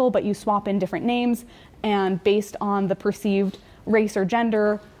identical, but you swap in different names, and based on the perceived race or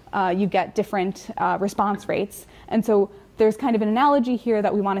gender, you get different response rates. And so there's kind of an analogy here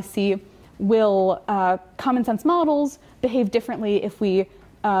that we want to see. Will common sense models behave differently if we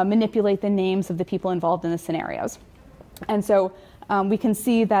manipulate the names of the people involved in the scenarios? And so we can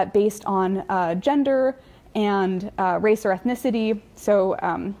see that based on gender and race or ethnicity,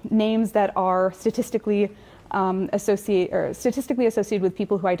 so names that are statistically associated with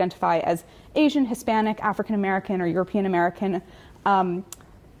people who identify as Asian, Hispanic, African American, or European American, that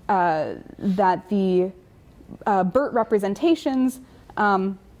the BERT representations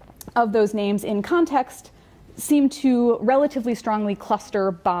of those names in context seem to relatively strongly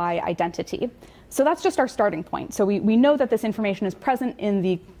cluster by identity. So that's just our starting point. So we know that this information is present in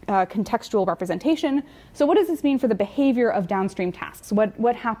the contextual representation. So what does this mean for the behavior of downstream tasks?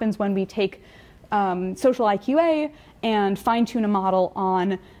 What happens when we take social IQA and fine-tune a model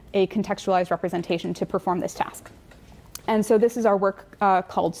on a contextualized representation to perform this task? And so this is our work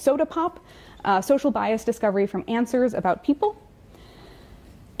called Soda Pop, Social Bias Discovery from Answers About People.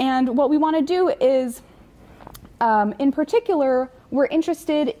 And what we want to do is, in particular, we're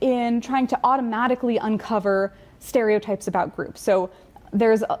interested in trying to automatically uncover stereotypes about groups. So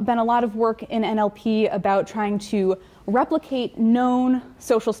there's been a lot of work in NLP about trying to replicate known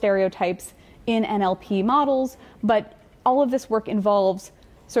social stereotypes in NLP models, but all of this work involves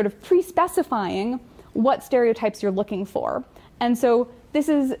sort of pre-specifying what stereotypes you're looking for. And so this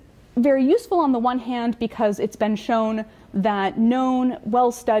is very useful on the one hand because it's been shown that known,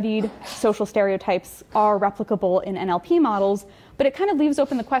 well-studied social stereotypes are replicable in NLP models, but it kind of leaves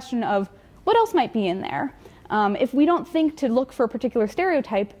open the question of what else might be in there. If we don't think to look for a particular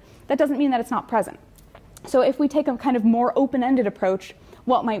stereotype, that doesn't mean that it's not present. So if we take a kind of more open-ended approach,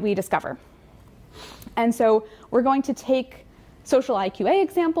 what might we discover? And so we're going to take social IQA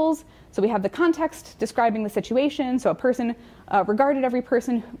examples. So we have the context describing the situation. So a person regarded every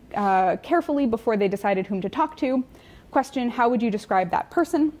person carefully before they decided whom to talk to. Question, how would you describe that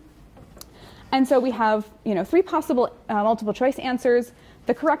person? And so we have three possible multiple choice answers.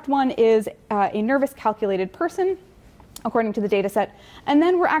 The correct one is a nervous, calculated person, according to the data set. And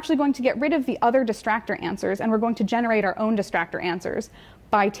then we're actually going to get rid of the other distractor answers, and we're going to generate our own distractor answers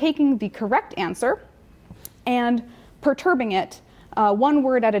by taking the correct answer and perturbing it one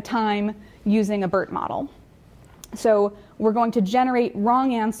word at a time using a BERT model. So we're going to generate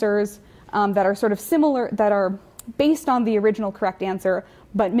wrong answers that are sort of similar, that are based on the original correct answer,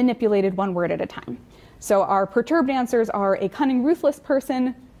 but manipulated one word at a time. So our perturbed answers are a cunning, ruthless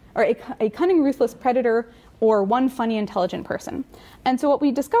person, or a cunning, ruthless predator, or one funny, intelligent person. And so what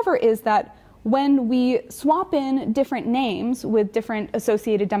we discover is that when we swap in different names with different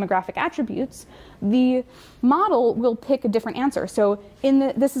associated demographic attributes, the model will pick a different answer. So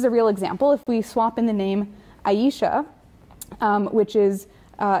this is a real example. If we swap in the name Aisha, which is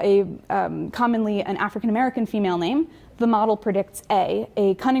commonly an African-American female name, the model predicts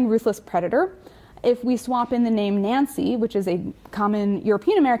a cunning, ruthless predator. If we swap in the name Nancy, which is a common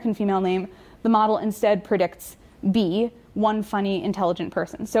European-American female name, the model instead predicts B, one funny, intelligent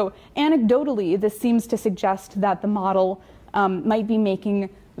person. So anecdotally, this seems to suggest that the model might be making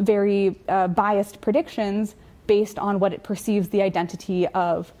very biased predictions based on what it perceives the identity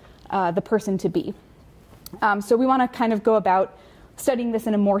of the person to be. So we want to kind of go about studying this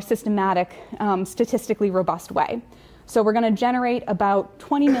in a more systematic, statistically robust way. So we're going to generate about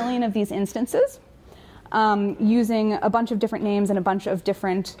 20 million of these instances using a bunch of different names and a bunch of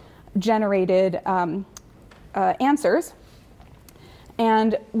different generated answers.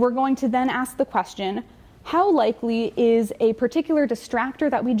 And we're going to then ask the question, how likely is a particular distractor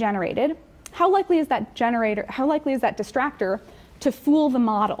that we generated, how likely is that distractor to fool the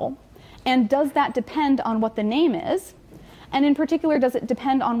model? And does that depend on what the name is? And in particular, does it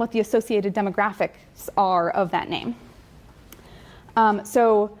depend on what the associated demographics are of that name?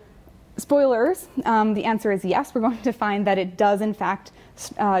 So spoilers, the answer is yes. We're going to find that it does in fact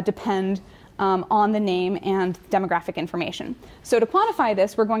depend on the name and demographic information. So to quantify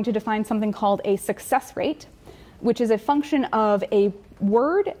this, we're going to define something called a success rate, which is a function of a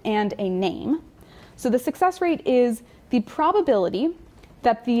word and a name. So the success rate is the probability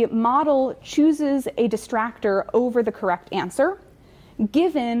that the model chooses a distractor over the correct answer,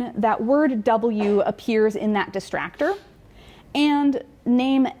 given that word W appears in that distractor and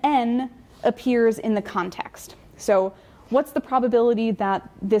name N appears in the context. So what's the probability that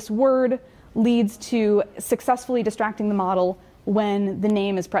this word leads to successfully distracting the model when the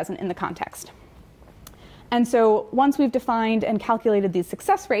name is present in the context? And so once we've defined and calculated these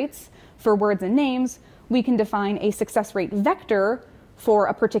success rates for words and names, we can define a success rate vector for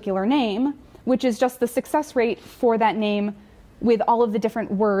a particular name, which is just the success rate for that name with all of the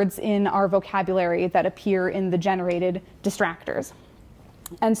different words in our vocabulary that appear in the generated distractors.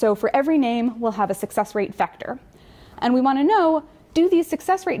 And so for every name, we'll have a success rate vector. And we want to know, do these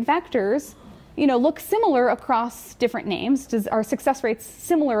success rate vectors look similar across different names? Are success rates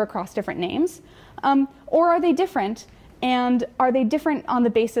similar across different names? Or are they different? And are they different on the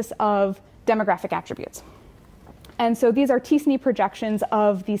basis of demographic attributes? And so these are t-SNE projections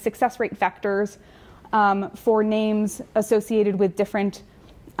of the success rate vectors for names associated with different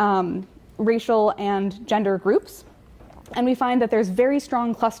racial and gender groups. And we find that there's very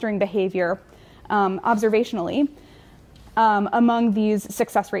strong clustering behavior observationally among these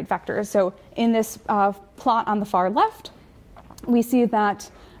success rate vectors. So in this plot on the far left, we see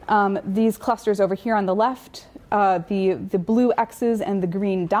that these clusters over here on the left, the blue X's and the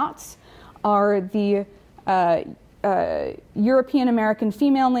green dots, are the European American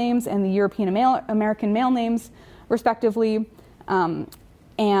female names and the European American male names, respectively.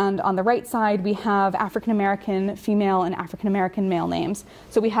 And on the right side, we have African American female and African American male names.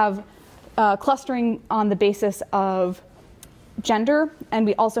 So we have clustering on the basis of gender, and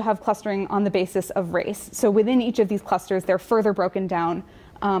we also have clustering on the basis of race. So within each of these clusters, they're further broken down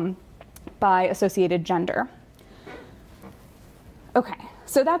by associated gender. Okay,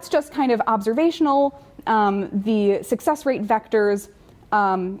 so that's just kind of observational. The success rate vectors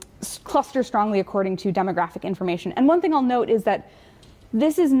cluster strongly according to demographic information. And one thing I'll note is that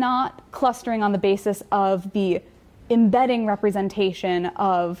this is not clustering on the basis of the embedding representation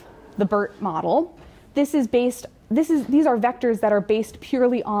of the BERT model. These are vectors that are based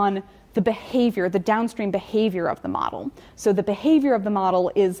purely on the behavior, the downstream behavior of the model. So the behavior of the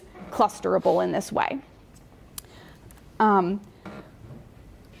model is clusterable in this way.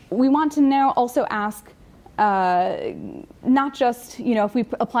 We want to now also ask, not just, if we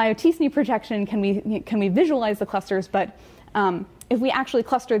apply a t-SNE projection, can we visualize the clusters, but if we actually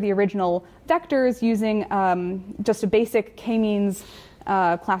cluster the original vectors using just a basic k-means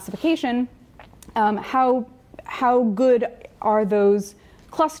classification, how good are those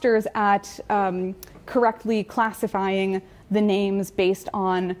clusters at correctly classifying the names based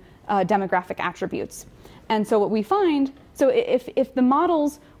on demographic attributes? And so what we find, so if the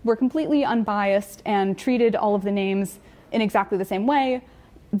models were completely unbiased and treated all of the names in exactly the same way,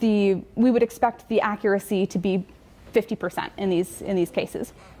 we would expect the accuracy to be 50% in these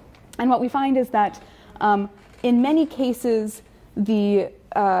cases. And what we find is that in many cases, the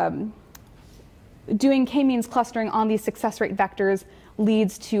doing k-means clustering on these success rate vectors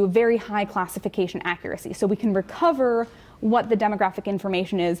leads to very high classification accuracy. So we can recover what the demographic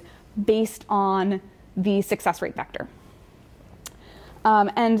information is based on the success rate vector.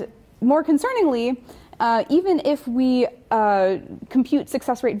 And more concerningly, even if we compute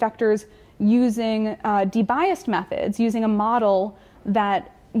success rate vectors using debiased methods, using a model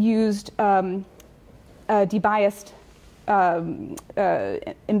that used a debiased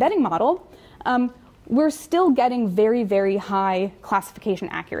embedding model, we're still getting very, very high classification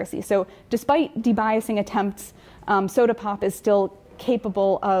accuracy. So despite debiasing attempts, SodaPop is still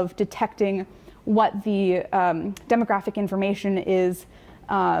capable of detecting what the demographic information is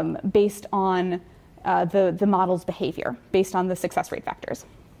based on the model's behavior, based on the success rate vectors.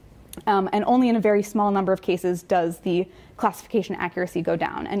 And only in a very small number of cases does the classification accuracy go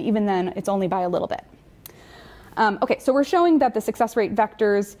down. And even then, it's only by a little bit. Okay, so we're showing that the success rate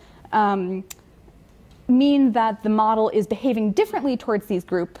vectors mean that the model is behaving differently towards these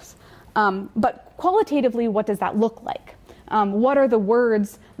groups. But qualitatively, what does that look like? What are the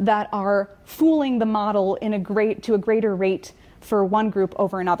words that are fooling the model to a greater rate for one group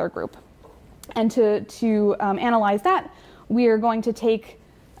over another group? And to analyze that, we are going to take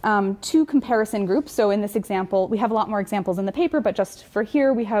two comparison groups. So in this example, we have a lot more examples in the paper, but just for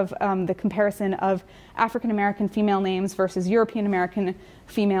here, we have the comparison of African American female names versus European American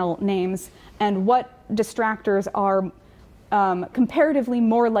female names, and what distractors are comparatively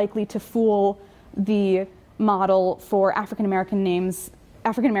more likely to fool the model for African American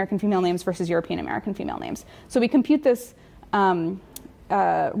female names versus European American female names. So we compute this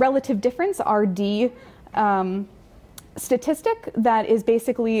relative difference, RD, statistic that is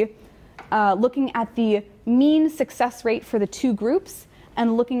basically looking at the mean success rate for the two groups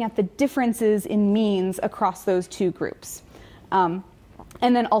and looking at the differences in means across those two groups.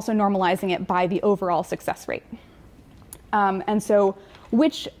 And then also normalizing it by the overall success rate. And so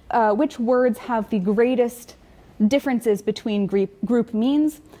which words have the greatest differences between group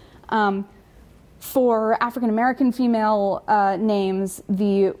means? For African American female names,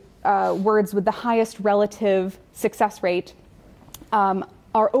 the words with the highest relative success rate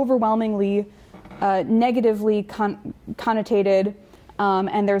are overwhelmingly negatively connotated,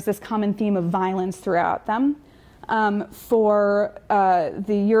 and there's this common theme of violence throughout them. For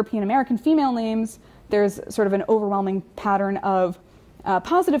the European American female names, there's sort of an overwhelming pattern of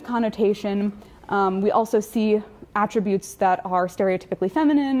positive connotation. We also see attributes that are stereotypically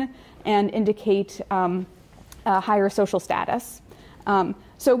feminine and indicate higher social status.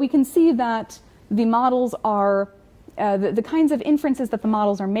 So we can see that the models are, the kinds of inferences that the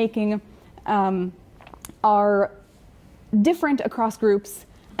models are making are different across groups,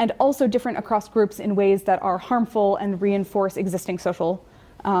 and also different across groups in ways that are harmful and reinforce existing social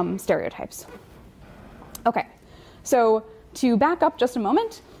stereotypes. Okay, so to back up just a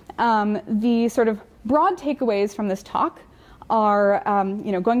moment, the sort of broad takeaways from this talk are,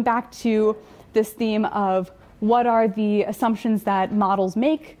 going back to this theme of what are the assumptions that models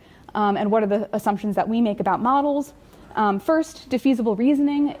make, and what are the assumptions that we make about models. First, defeasible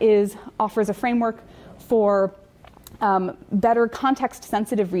reasoning offers a framework for better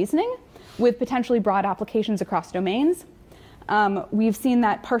context-sensitive reasoning with potentially broad applications across domains. We've seen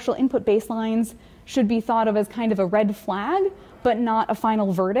that partial input baselines should be thought of as kind of a red flag, but not a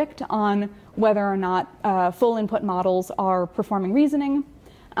final verdict on whether or not full input models are performing reasoning.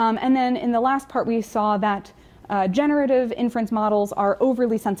 And then in the last part, we saw that generative inference models are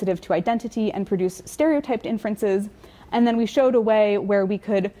overly sensitive to identity and produce stereotyped inferences. And then we showed a way where we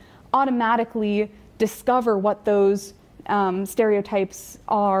could automatically discover what those stereotypes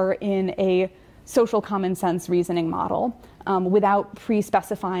are in a social common sense reasoning model without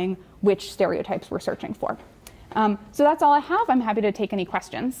pre-specifying which stereotypes we're searching for. So that's all I have. I'm happy to take any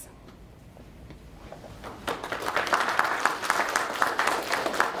questions.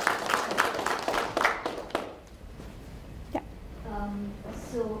 Yeah.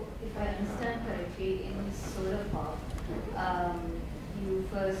 So if I understand correctly, in SodaPop, you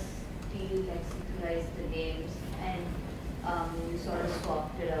first delexicalized the names and you sort of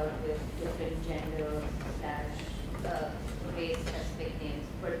swapped it out with different gender / race-specific names,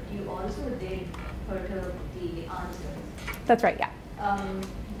 but you also did perturb the answers. That's right, yeah.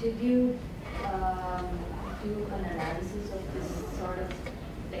 Did you do an analysis of this sort of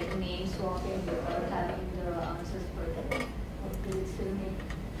like name swapping without having the answers perturbed? Or did it still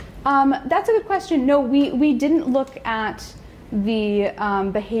make? That's a good question. No, we didn't look at the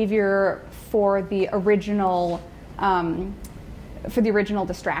behavior for the original for the original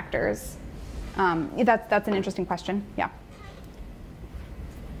distractors? That's an interesting question. Yeah.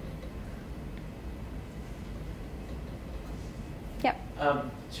 Yep.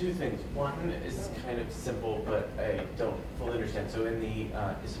 Two things. One is kind of simple, but I don't fully understand. So in the,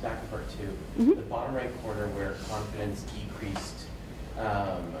 this is back in part 2, the bottom right corner where confidence decreased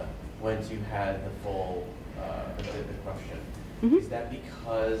once you had the full the question. Is that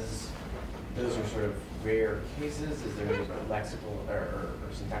because those are sort of rare cases? Is there any lexical or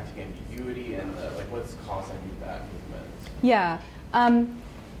syntactic ambiguity? And like, what's causing that movement? Yeah.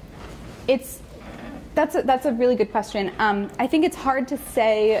 That's a really good question. I think it's hard to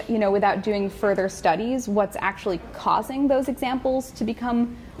say, without doing further studies, what's actually causing those examples to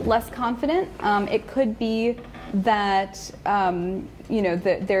become less confident. It could be that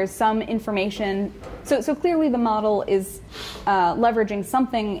there's some information. So clearly the model is leveraging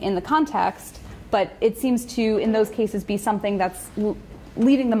something in the context, but it seems to, in those cases, be something that's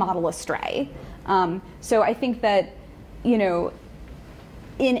leading the model astray. So I think that,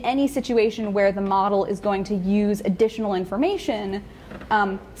 in any situation where the model is going to use additional information,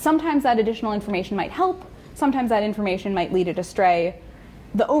 sometimes that additional information might help, sometimes that information might lead it astray.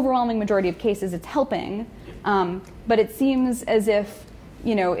 The overwhelming majority of cases it's helping, but it seems as if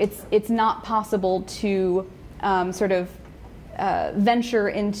it's not possible to venture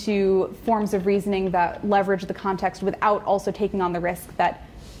into forms of reasoning that leverage the context without also taking on the risk that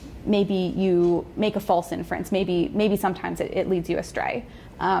maybe you make a false inference. Maybe sometimes it leads you astray.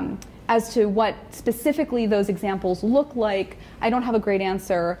 As to what specifically those examples look like, I don't have a great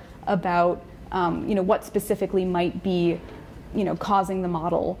answer about what specifically might be causing the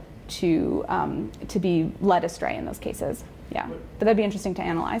model to be led astray in those cases. Yeah, but that'd be interesting to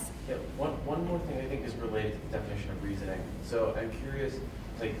analyze. Yeah, one more thing I think is related to the definition of reasoning. So I'm curious,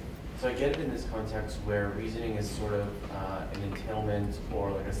 so I get it in this context where reasoning is sort of an entailment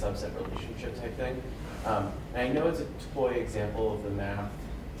or like a subset relationship type thing. And I know it's a toy example of the math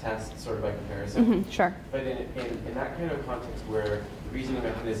test sort of by comparison. Sure. But in that kind of context where the reasoning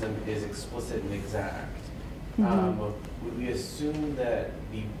mechanism is explicit and exact, would we assume that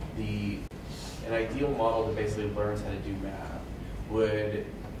an ideal model that basically learns how to do math would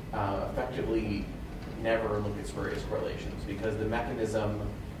effectively never look at spurious correlations, because the mechanism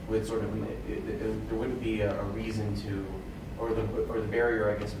would sort of, there wouldn't be a reason to, or the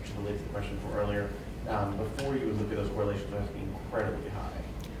barrier, I guess, which relates to the question from earlier, before you would look at those correlations would have to be incredibly high.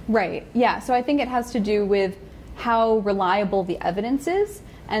 Right, yeah, so I think it has to do with how reliable the evidence is.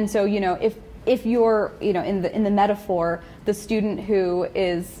 And so, if you're, in the metaphor, the student who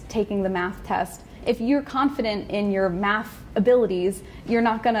is taking the math test, if you're confident in your math abilities, you're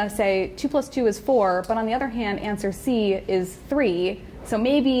not going to say 2 + 2 is 4, but on the other hand, answer C is 3. So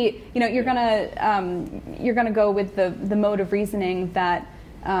maybe you're gonna go with the mode of reasoning that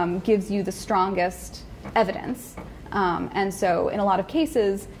gives you the strongest evidence. And so in a lot of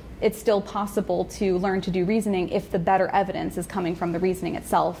cases, it's still possible to learn to do reasoning if the better evidence is coming from the reasoning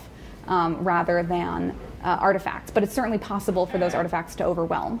itself rather than artifacts. But it's certainly possible for those artifacts to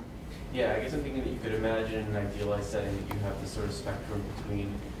overwhelm. Yeah, I guess I'm thinking that you could imagine in an idealized setting that you have this sort of spectrum between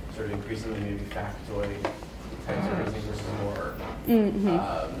sort of increasingly maybe factoid types of reasoning versus more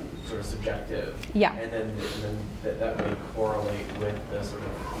sort of subjective. Yeah. And then that may correlate with the sort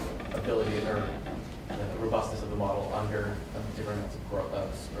of ability or the robustness of the model under different amounts of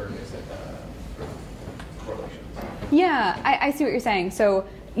correlations. Yeah, I see what you're saying. So,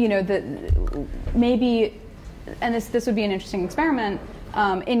 maybe, and this would be an interesting experiment,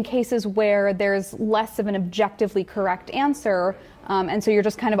 in cases where there's less of an objectively correct answer, and so you're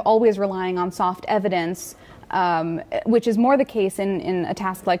just kind of always relying on soft evidence, which is more the case in a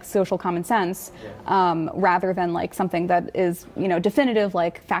task like social common sense, rather than like something that is definitive,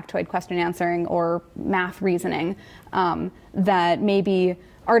 like factoid question answering or math reasoning, that maybe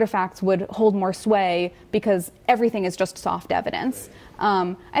artifacts would hold more sway because everything is just soft evidence.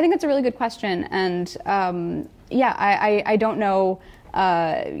 I think that's a really good question, and I don't know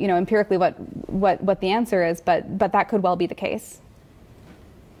empirically what the answer is, but that could well be the case.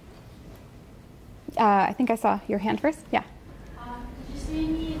 I think I saw your hand first. Yeah. Did you see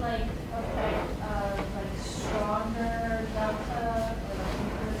any effect of stronger delta or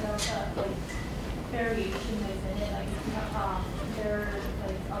weaker delta, variation within it? There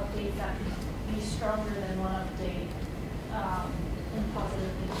are updates that could be stronger than one update in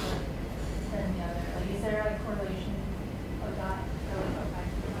positive than the other. Is there a correlation of that going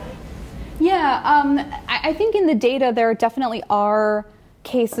effect? Yeah, I think in the data there definitely are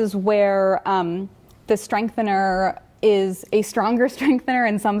cases where the strengthener is a stronger strengthener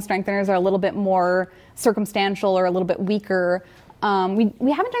and some strengtheners are a little bit more circumstantial or a little bit weaker.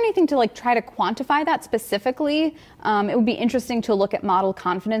 We haven't done anything to like try to quantify that specifically. It would be interesting to look at model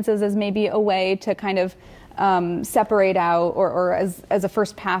confidences as maybe a way to kind of separate out, or as a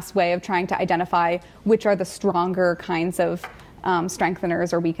first pass way of trying to identify which are the stronger kinds of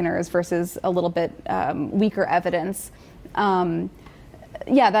strengtheners or weakeners versus a little bit weaker evidence.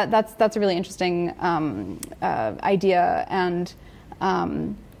 Yeah, that's a really interesting idea, and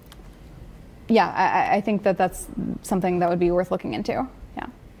yeah, I think that's something that would be worth looking into.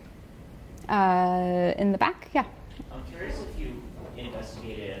 Yeah. In the back, yeah. I'm curious if you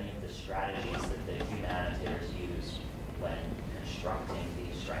investigated any of the strategies that the human annotators use when constructing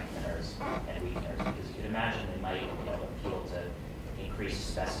these strengtheners and weakeners, because you could imagine they might appeal to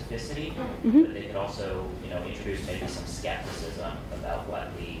increase specificity, but they could also introduce maybe some skepticism about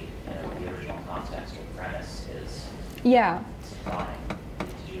what the original context or premise is. Yeah. Supplying.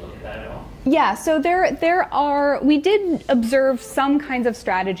 Did you look at that at all? Yeah, so we did observe some kinds of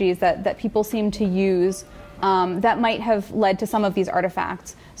strategies that people seem to use that might have led to some of these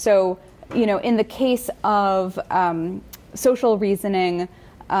artifacts. So, in the case of social reasoning,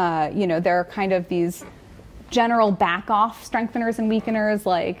 there are kind of these general back-off strengtheners and weakeners,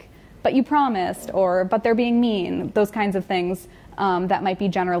 like, but you promised, or but they're being mean, those kinds of things that might be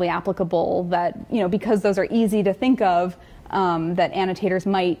generally applicable, that, because those are easy to think of, that annotators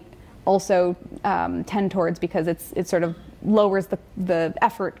might also tend towards, because it sort of lowers the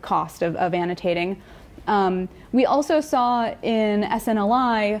effort cost of annotating. We also saw in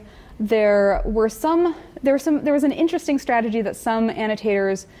SNLI there was an interesting strategy that some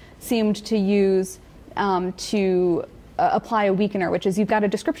annotators seemed to use to apply a weakener, which is you've got a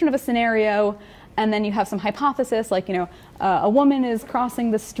description of a scenario, and then you have some hypothesis, like a woman is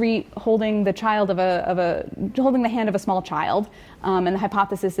crossing the street holding the holding the hand of a small child, and the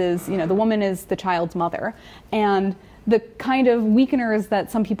hypothesis is the woman is the child's mother, and the kind of weakeners that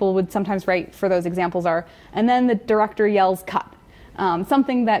some people would sometimes write for those examples are, and then the director yells cut,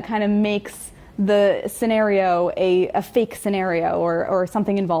 something that kind of makes the scenario a fake scenario, or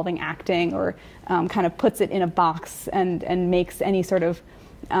something involving acting, or kind of puts it in a box and makes any sort of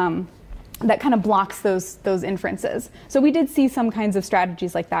that kind of blocks those inferences. So we did see some kinds of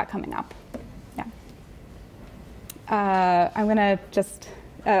strategies like that coming up. Yeah. I'm gonna just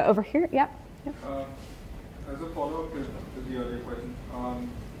over here. Yeah. Yep. As a follow-up to the earlier question,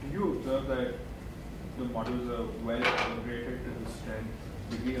 do you observe that the models are well calibrated to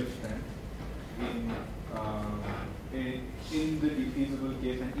the degree of strength in the defeasible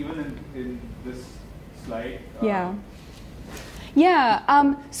case, and even in this slide? Yeah.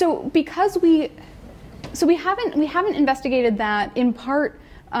 Yeah. So because we haven't investigated that, in part.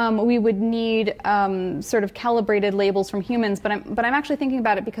 We would need sort of calibrated labels from humans, but I'm actually thinking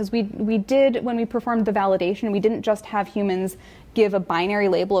about it because we did, when we performed the validation, we didn't just have humans give a binary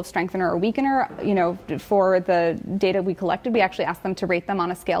label of strengthener or weakener. For the data we collected, we actually asked them to rate them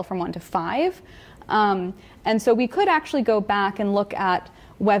on a scale from 1 to 5, and so we could actually go back and look at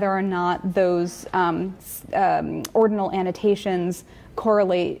whether or not those ordinal annotations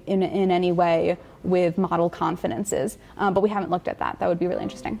correlate in any way with model confidences, but we haven't looked at that. That would be really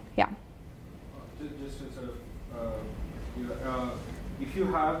interesting. Yeah. Just to sort of, if you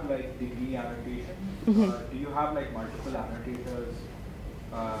have like degree annotation, do you have like multiple annotators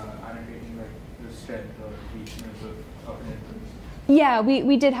annotating like the strength or weakness of an inference? Yeah,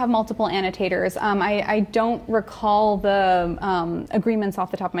 we did have multiple annotators. I don't recall the agreements off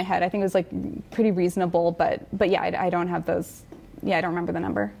the top of my head. I think it was like pretty reasonable, but yeah, I don't have those. Yeah, I don't remember the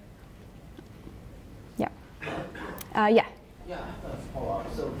number. Yeah. Yeah. Yeah, I have a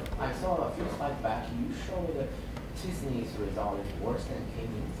follow-up. So I saw a few slides back, you showed that Tisney's result is worse than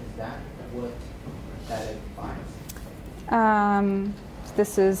K-means. Is that what that implies?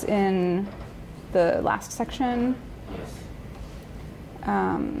 This is in the last section. Yes.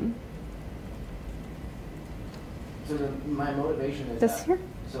 So my motivation is this that, here?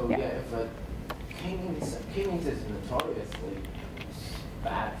 So yeah, if K-means is notoriously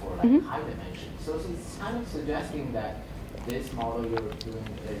bad for like high dimensions. So it's kind of suggesting that this model you're doing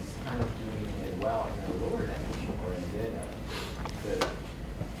is kind of doing it well in a lower dimension, or is it good?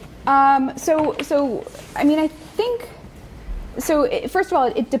 So I mean, I think, so first of all,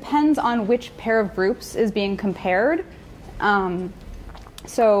 it depends on which pair of groups is being compared.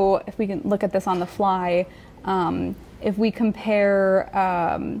 So if we can look at this on the fly, if we compare,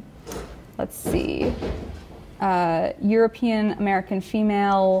 let's see, European American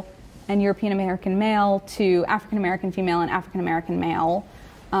female and European American male to African American female and African American male,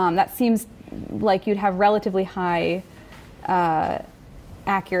 that seems like you'd have relatively high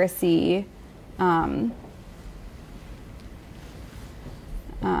accuracy.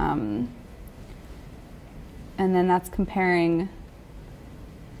 And then that's comparing.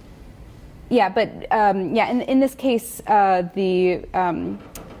 Yeah, but in this case,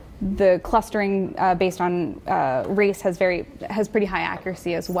 the clustering based on race has pretty high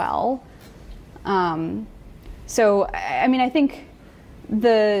accuracy as well. So I mean, I think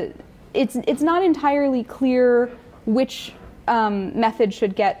it's not entirely clear which method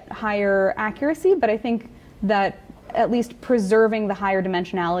should get higher accuracy, but I think that at least preserving the higher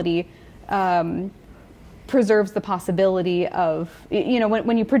dimensionality preserves the possibility of,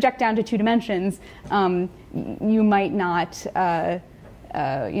 when you project down to 2 dimensions, you might not,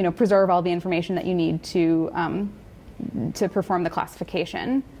 preserve all the information that you need to perform the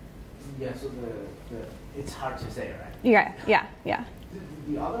classification. Yeah, so it's hard to say, right? Yeah.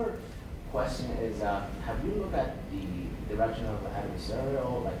 The other question is, have you looked at the direction of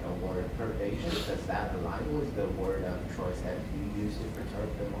adversarial, like a word perturbation? Does that align with the word of choice that you use to perturb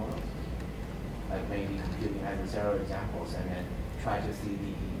the models? Like maybe giving adversarial examples and then try to see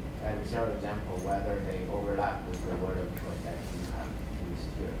the adversarial example whether they overlap with the word of choice that you have used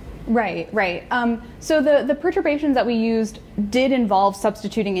here. Right. So the perturbations that we used did involve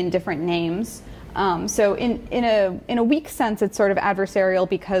substituting in different names. So in a weak sense, it's sort of adversarial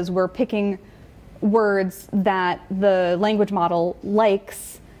because we're picking words that the language model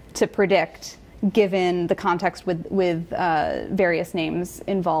likes to predict given the context with various names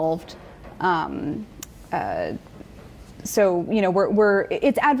involved. So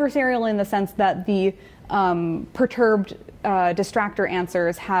it's adversarial in the sense that the perturbed distractor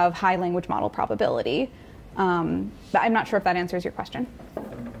answers have high language model probability. But I'm not sure if that answers your question.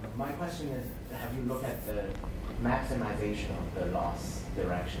 My question is, have you looked at the maximization of the loss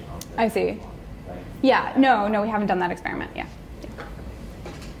direction of the I see. model? Like, Yeah, no, we haven't done that experiment. Yeah.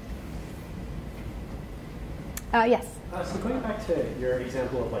 Yes. So going back to your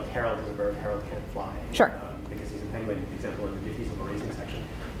example of like Harold is a bird, Harold can't fly. Sure. Because he's a penguin example in the diffeasible racing section.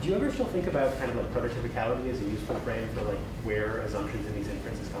 Do you ever still think about kind of like prototypicality as a useful frame for like where assumptions in these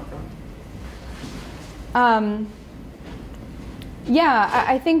inferences come from? Yeah,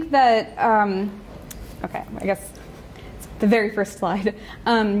 I think that, okay, I guess it's the very first slide.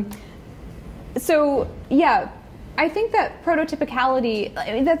 So yeah, I think that prototypicality,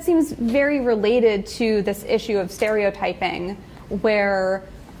 that seems very related to this issue of stereotyping where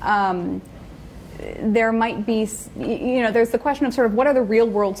there might be, there's the question of sort of what are the real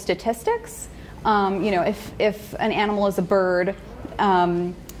world statistics? If an animal is a bird,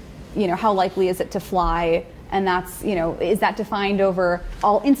 how likely is it to fly? And that's, is that defined over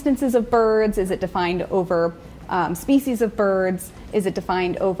all instances of birds? Is it defined over species of birds? Is it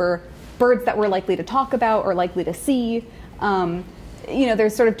defined over birds that we're likely to talk about or likely to see?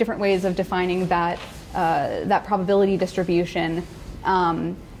 There's sort of different ways of defining that probability distribution.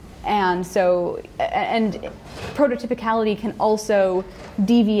 And prototypicality can also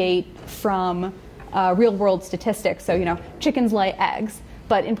deviate from real world statistics. So, chickens lay eggs.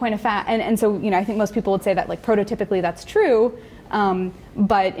 But in point of fact, and so I think most people would say that like prototypically that's true,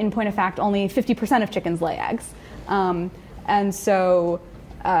 but in point of fact, only 50% of chickens lay eggs. And so,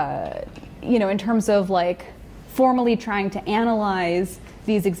 in terms of like formally trying to analyze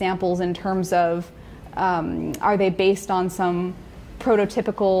these examples in terms of are they based on some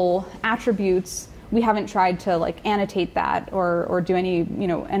prototypical attributes, we haven't tried to like annotate that or do any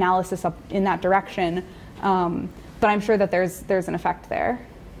analysis up in that direction. But I'm sure that there's an effect there.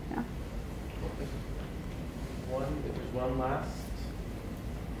 Yeah. If there's one last.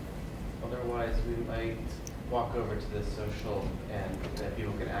 Otherwise, we might walk over to the social and then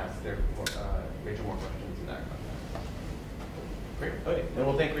people can ask Rachel more questions in that context. Great. Okay. Then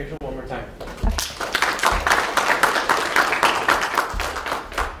we'll thank Rachel.